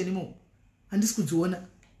comment section imo handisi kudziona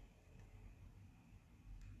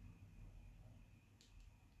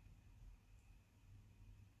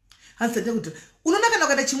hansate kuti unoona kana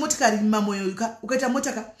ukaita chimotikari mamoyo ukaita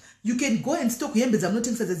motaka you can go and stock hembe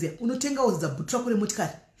dzamunotengesa dzadziya unotenga wodza butra kure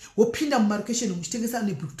motikari wopinda mumarokesheni muchitengesa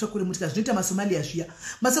nebutra kure motikari zvinoita masomali azviya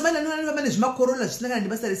masomali anowanikwa mane zvimakorona zvisinangana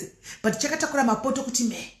nebasa rese but chakatakura mapoto kuti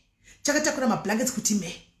me chakatakura mablankets kuti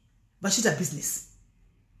me vachiita business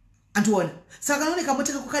andiona saka kanooneka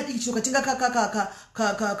moteka kukadiki chino katenga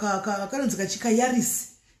kanonzi kachika yaris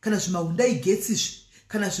kana zvimahundai gets izvi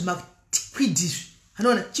kana zvimakwidhi izvi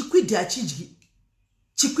anoona chikwidhi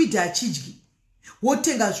hachidyi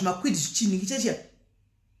wotenga zvimakwidhi zvichinhingi chechia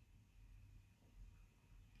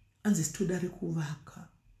anzi sitodare kuvaka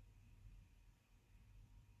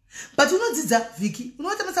but unodzidza vhiki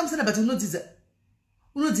unoita masamusana but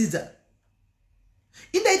unodzidza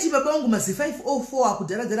indaiti baba vangu mazi 504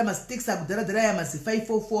 akudharadhara masitex akudharadhara aya mazi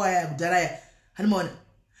 544 aya akudharaya hanimaona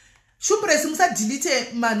shumpress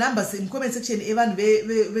musadelete manumbers mucomment section evanhu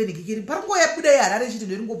venhikikiri paringoyabuda yeharare chete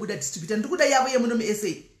nderingobuda distributor ndikuda yavo yemuno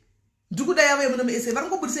muSA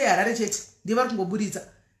varingobudisa yeharare chete ndiye vari kungobudisa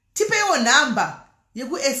tipeiwo nhamba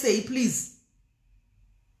yeku-SA please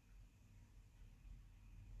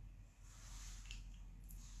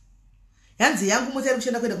hanzi yangu mota iri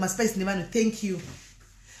kushanda kuenda kumaspice nevanhu thank you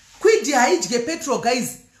kwidhi haidye petrol guys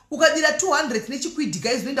ukadira 200 nechikwidhi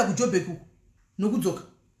guys unoenda kujobek uku nokudzoka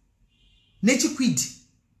nechikwidhi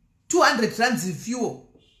 200 rands fuel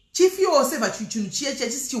chifuel seva chinhu chiya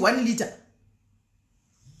chachisi chi1 liter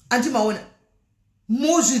andimaona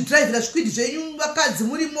muzvidrivira zvikwidhi zvenyu vakadzi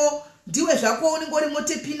murimo ndiwe zvako unenge uri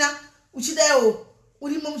motepina uchidayo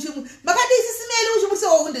urimo makadisi simeli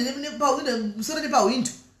uchiburisawo musoro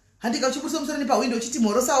nepawindo handika uchibudisa musoro nepawindo uchiti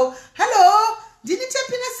mhorosawo hallo ndini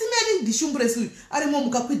tepina simeli ndishumburesi uyu arimo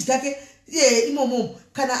mukakwidhi kake imomo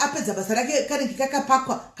kana apedza basa rake kanenge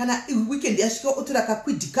kakapakwa kana weekend yasvika otora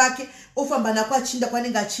kakwidhi kake ofamba nako achinda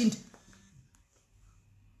kwanenge achinda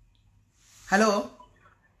hallo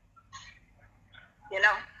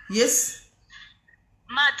yes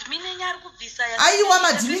madhimini nyari kubvisa aiwa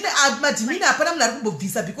madhimini hapana munhu ari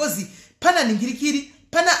kumbobvisa because pana nhingirikiri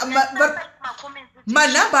pana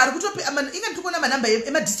manhamba ari kutope inga ndikuona manhamba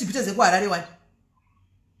emadistributors ekuharare wani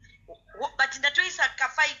but ndatoisa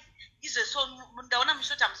ka5 izvo so ndaona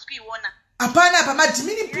mushoti hamusi kuiona hapana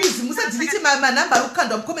pamadhimini please musadelete manhamba ari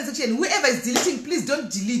kukandwa mucomment section whoever is deleting please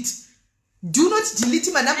don't delete do not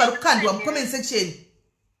delete manhamba ari kukandwa mucomment section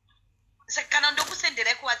kana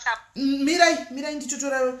ndokusenderai kuwhatsapp mirai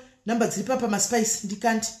nditotora namba dziri papa maspice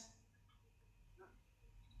ndikanti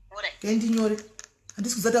kai ndinyore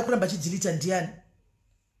handisi kuzata kuramba achidhilita ndiani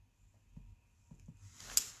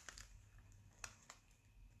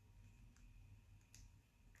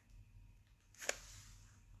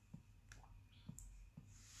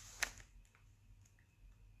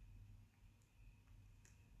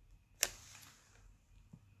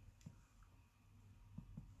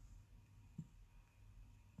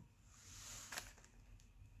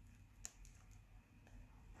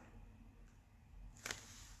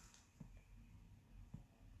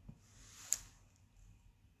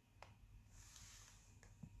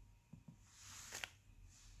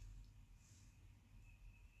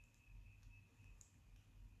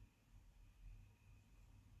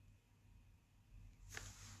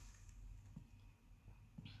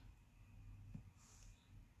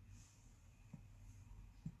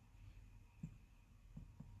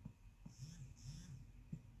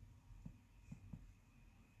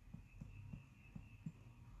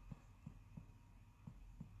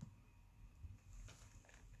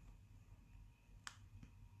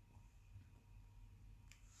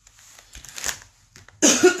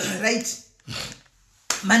right,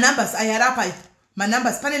 manumbers ayarapa,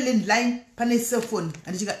 manumbers pane landline, pane cell phone,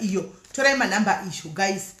 andichika iyo torai manamba isho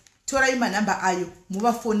guys, torai manamba ayo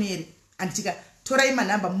muvafonere, andichika torai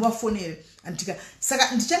manamba muvafonere, andichika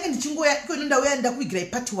saka ndichange ndichingoya iko ndauya ndakuigirai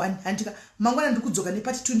part 1, andichika mangwana ndikudzoka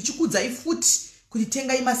nepart 2 ndichikudzai futi kuti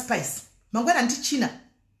tengai maspice mangwana ndichina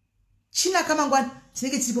china kamangwana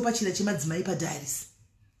tinenge tiripo pachina chemadzimai padiaries.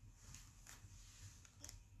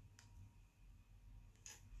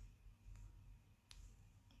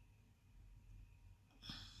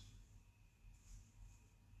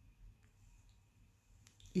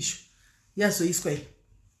 Isho yazoiswa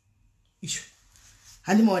isho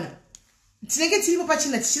handimaona tinenge tiripo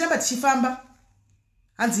pachina tichiramba tichifamba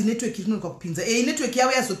hanzi network inonoka kupinza network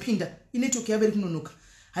yavo yazopinda network yavo iri kunonoka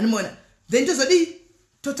handimaona then tozodi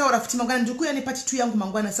totaura futi mangwana ndikuya nepart 2 yangu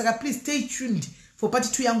mangwana saka please stay tuned for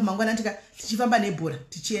part 2 yangu mangwana ndika tichifamba nebhora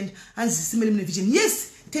tichienda hanzi simeli mune vision. Yes,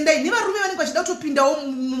 tendai nevarume vanenge vachida kutopindawo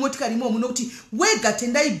mumotikari imomo nokuti wega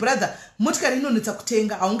tendai brother motikari inonetsa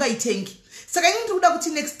kutenga haungaitengi. Saka ini ndiri kuda kuti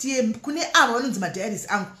next year kune ava vanonzi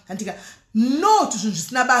madiaries angu handika no tuzvinhu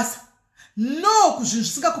zvisina basa, no kuzvinhu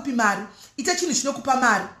zvisingakupi mari, ita chinhu chinokupa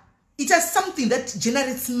mari, ita something that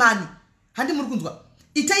generates money. Handi muri kunzwa,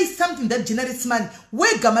 itai something that generates money.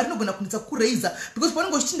 Wega mari inogona kunetsa kureiza because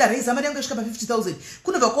paunenge uchichinda reiza mari yangu yasvika pa 50,000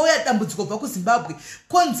 kunobva kwauya dambudziko kubva kuZimbabwe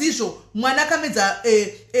konzizvo mwana akamedza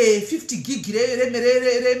 50 gig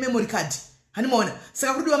rememory card handimaona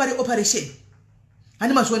saka kuridiwa mari operation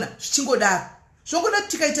handimazviona zvichingodaro zvongoda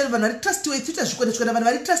kuti tikaita vanhu vari trustworthy tuita zvikwata vanhu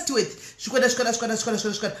vari trustworthy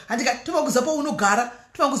zvikwata handika tovakuziva paunogara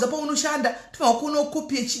tovakuziva paunoshanda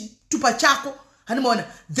tovakunokopiye chitupa chako handimaona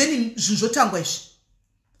then zvinhu zvotangwa izvi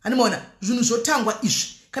handimaona zvinhu zvotangwa izvi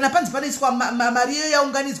kana panzi panoiswa mari iyo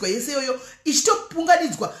yaunganidzwa yese iyoyo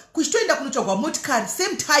ichitopunganidzwa kuchitoenda kunotsvagwa motikari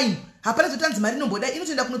same time hapana zotanzi mari inomboda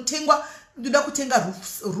inotoenda kunotengwa ndoda kutenga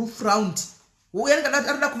roof round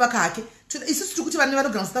arikuda kuvaka hake. Isusu tiri kuti vanhu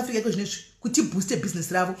vanogara muSouth Africa iko zvinezvi kuti booste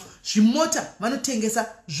business ravo zvimota vanotengesa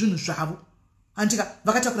zvinhu zvavo andika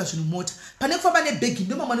vakatakura zvinhu mota pane kufamba nebhegi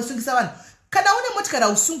ndo mama anosungisa vanhu kana une motikari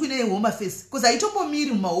hausungwi nehome affairs because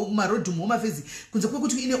haitombomiri mumarodhi muhome affairs kunze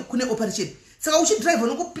kwekuti kune operation. Saka uchidrive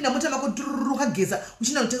unongopinda mota mako dururu kageza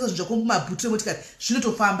uchienda kutengesa zvinhu zvako mumabhutu remotikari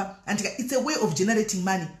zvinotofamba andika it's a way of generating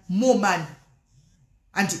money, more money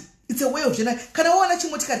and it's a way of generating. Kana waona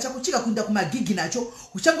chimotikari chako chika kuenda kumagigi nacho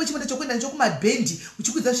uchango chimota chokuenda nacho kumabhendi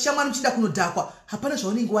uchikudza shamwani uchienda kunodhakwa hapana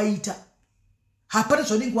zvaunenge waita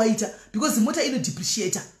because mota ino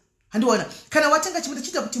depreciator handiona. Kana watenga chimota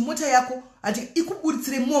chiita kuti mota yako ati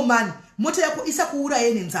ikuburitsire more money, mota yako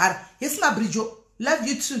isakuuraye nenzara. Yes mabrijo, love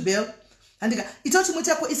you too Bell. Handika ita kuti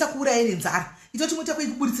mota yako isakuuraye nenzara, ita kuti mota yako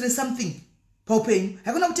ikuburitsire something paupenyu.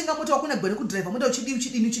 Hakuna kutenga mota wako nagone kudrive mota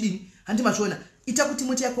uchidini handimazviona. Ita kuti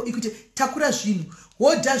mota yako ikuti takura zvinhu,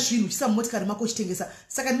 hodha zvinhu chisa motikari mako uchitengesa.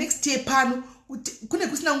 Saka next year pano kune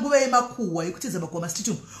kusina nguva yemakuhwa yekutedza makuhwa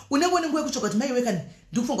mastreet unenge une nguva yekutsvaka kuti mai wekani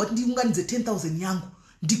ndikufunga kuti ndiunganidze 10,000 yangu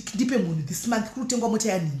ndipe munhu this month kuri kutengwa mota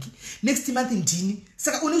yaningi, next month ndini.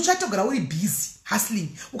 Saka une uchatogara uri busy hustling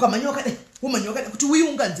ukamanya wakada kuti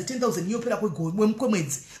uiunganidze 10,000 yopera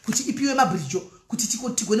kwemwedzi kuti ipiwe mabrijo kuti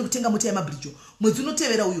tigone kutenga mota yemabrijo. Mwedzi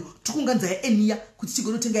unotevera uyu tikunganidza yaeniya kuti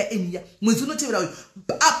tigone kutenga yaeniya. Mwedzi unotevera uyu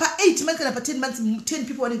pa 8 months kana pa 10 months 10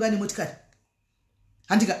 people vanenge vane motikari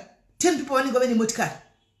handika 10 people vanenge vane motikari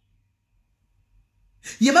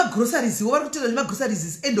yemagroceries. Vari kutenda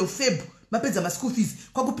nemagroceries end of Feb mapedza maschool fees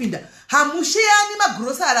kwakupinda hamusheyani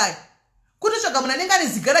magrocery aya kutotsvaga munhu anenge ane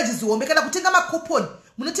zigaraji zihombe kana kutenga makoponi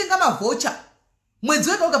munotenga mavoucher mwedzi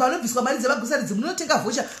wega wega panobviswa mari dzemagroceries munotenga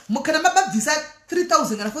voucher kana mababvisa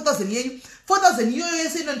 3,000 kana 4,000 yenyu 4,000 iyoyo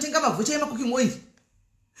yese inotenga mavoucher yemacooking oil.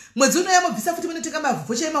 Mwedzi unoya mobvisa futi munotenga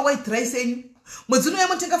mavoucher yemawhite rice enyu, mwedzi unoya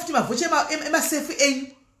motenga futi mavoucher emasefu enyu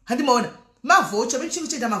handimaona mavoucher vechinhu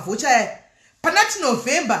choita mavoucher aya panati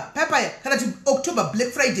November papaya kana kuti October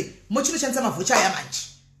Black Friday mochinoshandisa mavoucher aya manje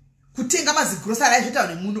kutenga mazigrocery aya zvoita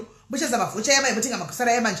vanhu muno moshandisa mavoucher aya motenga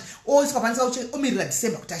magrocery aya manje osikakwanisa omirira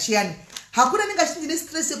December kuti ashiyani. Hakuna ninga chindine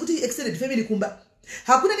stress yekuti extended family kumba,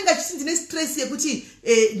 hakuna ninga chindine stress yekuti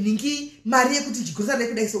ningi mari yekuti chigrocery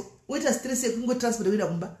yekudai so oita stress yekungo transport wenda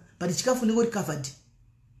kumba but chikafu ningo recovered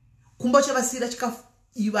kumba chavasira chikafu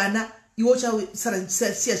ivana iwo chawe sara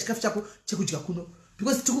sia chikafu chako chekudya kuno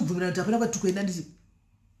because tikubvumirana kuti hapana kwati kuenda nditi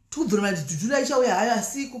tikubvumirana kuti July chauya hayo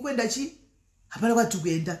asi kukwenda chi hapana kwati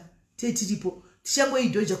kuenda tiripo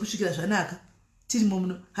tichangoidhoja kusvikira zvanaka tirimo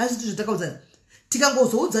muno hasi tizvotakaudzana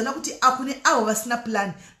tikangozoudzana kuti akune avo vasina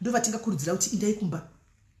plan ndo vatingakurudzira kuti indai kumba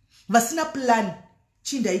vasina plan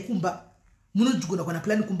chindai kumba munogona kana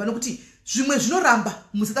plan kumba nokuti zvimwe zvinoramba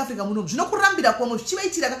mu South Africa muno zvinokurambira kwamwe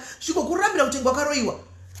zvichivaitira zviko kurambira kutenga wakaroiwa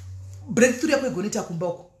breakthrough yako igoneta kumba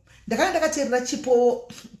uko ndakanga ndakateerera chipo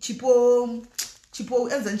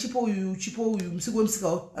anzani chipo uyu musiko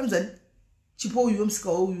wemusikawo anzani chipo uyu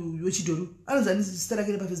wemusikawo uyu wechidoru anzani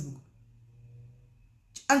zitarakire pa Facebook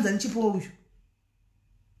anzani chipo uyu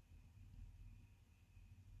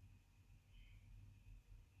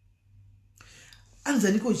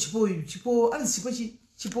anzani ko chipo anzi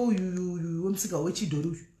chipo uyu wemusikawo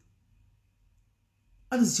wechidoru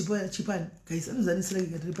anzi chipani guys anzani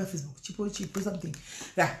sitarakire pa Facebook chipo something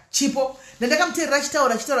chipo ndakamuteerera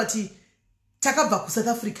chitaura ti takabva ku South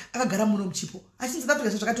Africa akagara muno muchipo asi South Africa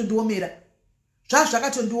zvakatondiomera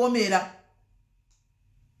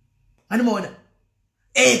animaona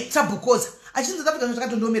tabukoza asi South Africa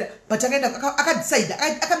zvakatondiomera but akaenda akadecide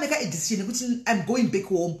akameka a decision kuti I'm going back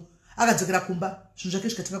home akadzokera kumba zvinhu zvake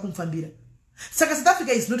zvikatanga kumufambira saka South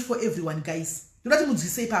Africa is not for everyone guys ndodati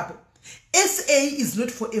munzwisei ipapo SA is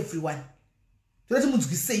not for everyone ndodati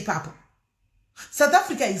munzwisei ipapo South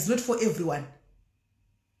Africa is not for everyone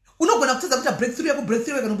unogona kutadza kuita breakthrough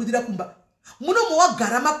yako kanobudira kumba muno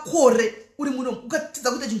wagara makore uri muno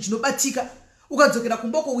ukatadza kuita chinhu chinobatika ukadzokera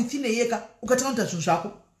kumba uko within a year ukatanga kuita zvinhu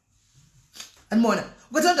zvako animaona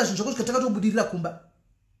ukatanga kuita zvinhu zvako zvikatanga kutobudirira kumba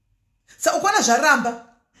saka ukaona zvaramba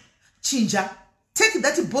chinja take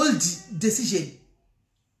that bold decision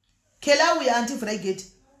kelauya anti frigate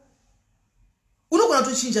unogona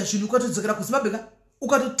kutochinja zvinhu ukatodzokera kuZimbabwe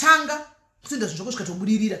ukatotanga kutoita zvinhu zvako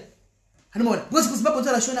zvikatobudirira animaona because kuZimbabwe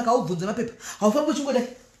nzarashona kaubvunza mapepa haufambi uchingoda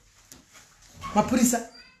mapurisa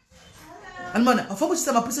animaona haufambi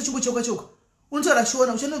uchisa mapurisa choka unotaura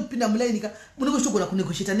shona uchanopinda mulainika munenge uchitogona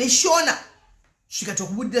kunegotiata neshona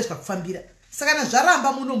zvikatokubudira zvikakufambira saka na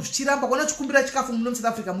zvaramba muno zvichiramba kuona uchikumbira chikafu muno South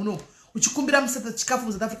Africa muno uchikumbira chikafu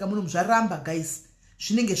mu South Africa muno zvaramba guys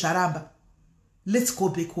zvinenge zvaramba let's go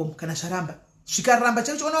back home kana zvaramba zvikaramba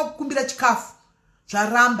chakuona kukumbira chikafu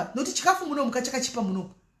zvaramba noti chikafu muno mukachakachipa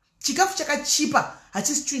muno chikafu chakachipa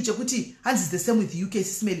hachisi chinhu chekuti hanzi is the same with UK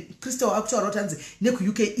SIS MELLY Crystal akutaura kuti hanzi neku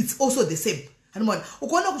UK it's also the same animaona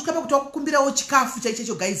ukaona kusvika pakuti wakukumbirawo chikafu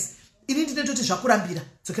chaicho guys ini ndinototi zvakurambira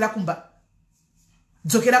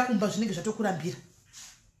dzokera kumba zvinenge zvatokurambira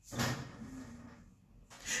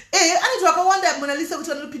aniti vakawanda munalisa kuti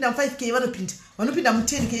vanopinda mu5k vanopinda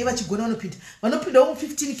mu10k vachigona vanopinda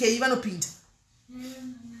mu15k vanopinda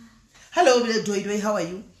hello doi how are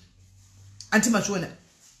you anti machona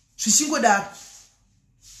zvichingodaro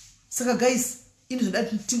saka guys ini zvoda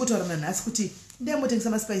tingotaurana nhasi kuti ndiyambotengesa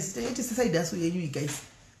maspice taite side hustle yenyu guys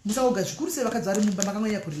musangoga zvikuru sei vakadzi vari mumba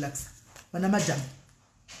makangwenya kurelaxa vana madam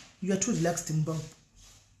you are too relaxed mumba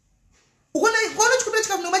ukona chikumbira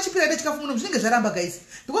chikafu nomachipira chikafu muno zvinenge zvaramba guys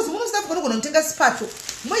because muno South Africa unogona kutenga sipato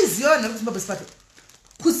moiziva vanhu vari kuZimbabwe sipato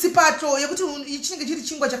kusipato yekuti chinenge chiri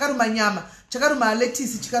chingwa chakaruma nyama chakaruma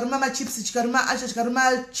lettuce chikaruma machips chikaruma asha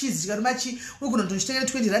chikaruma cheese chikaruma unogona kutochitengera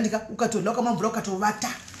 20 rand ukatodla ukamamvura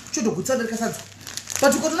ukatovata chodogutsa ndikasadza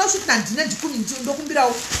but ukatona kusviti nandina ndikumi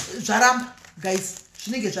ndokumbirawo zvaramba guys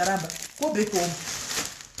zvinenge zvaramba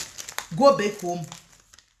go back home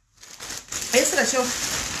aisira cheo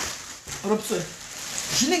Robson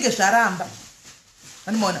zvinenge zvaramba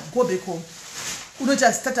animaona go back home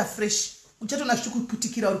unoti start fresh uchatona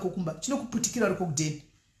zvichikuputikira uri kokumba chinokuputikira uri kokudeni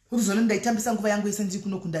ukuzona ndaitambisa nguva yangu yese ndiri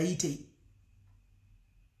kuno kundaiitei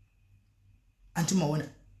antimaona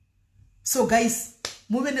so guys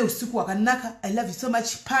muve neusiku hwakanaka I love you so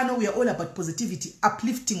much pano we are all about positivity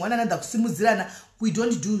uplifting one another kusimudzirana we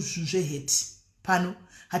don't do zvinhu zvehate pano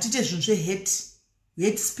hatite zvinhu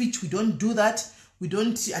zvehate speech we don't do that we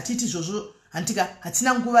don't hatiti izvozvo hantika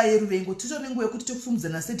hatina nguva yeruvengo titori nenguva yekuti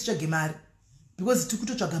tikufumudzana sei titsvage mari because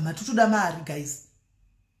tikutotsvaga mari totoda mari guys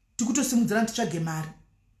tikutosimudzirana titsvage mari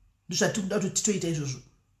ndozvatikuda kuti titoita izvozvo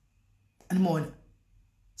animaona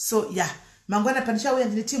so mangwana pandichauya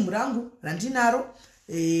ndine timu rangu randinaro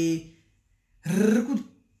riri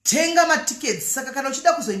kutenga matickets saka kana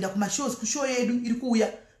uchida kuzoenda kumashows kushow yedu iri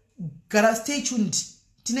kuuya gara stay tuned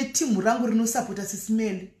tine timu rangu rinosapota SIS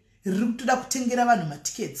MELLY riri kutoda kutengera vanhu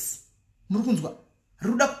matickets muri kunzwa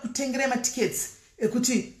riri kuda kukutengerai matickets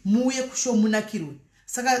ekuti muuye kushow munakirwe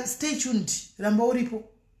saka stay tuned ramba uripo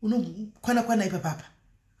unokwana ipapapa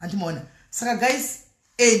andimaona saka guys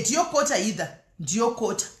ndiyo kota either ndiyo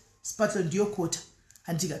kota spato ndiyo kota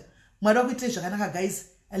andika mwari wakuitire zvakanaka guys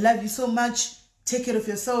I love you so much take care of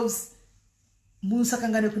yourselves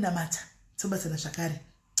musakangane kunamata tsobatsana zvakare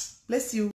bless you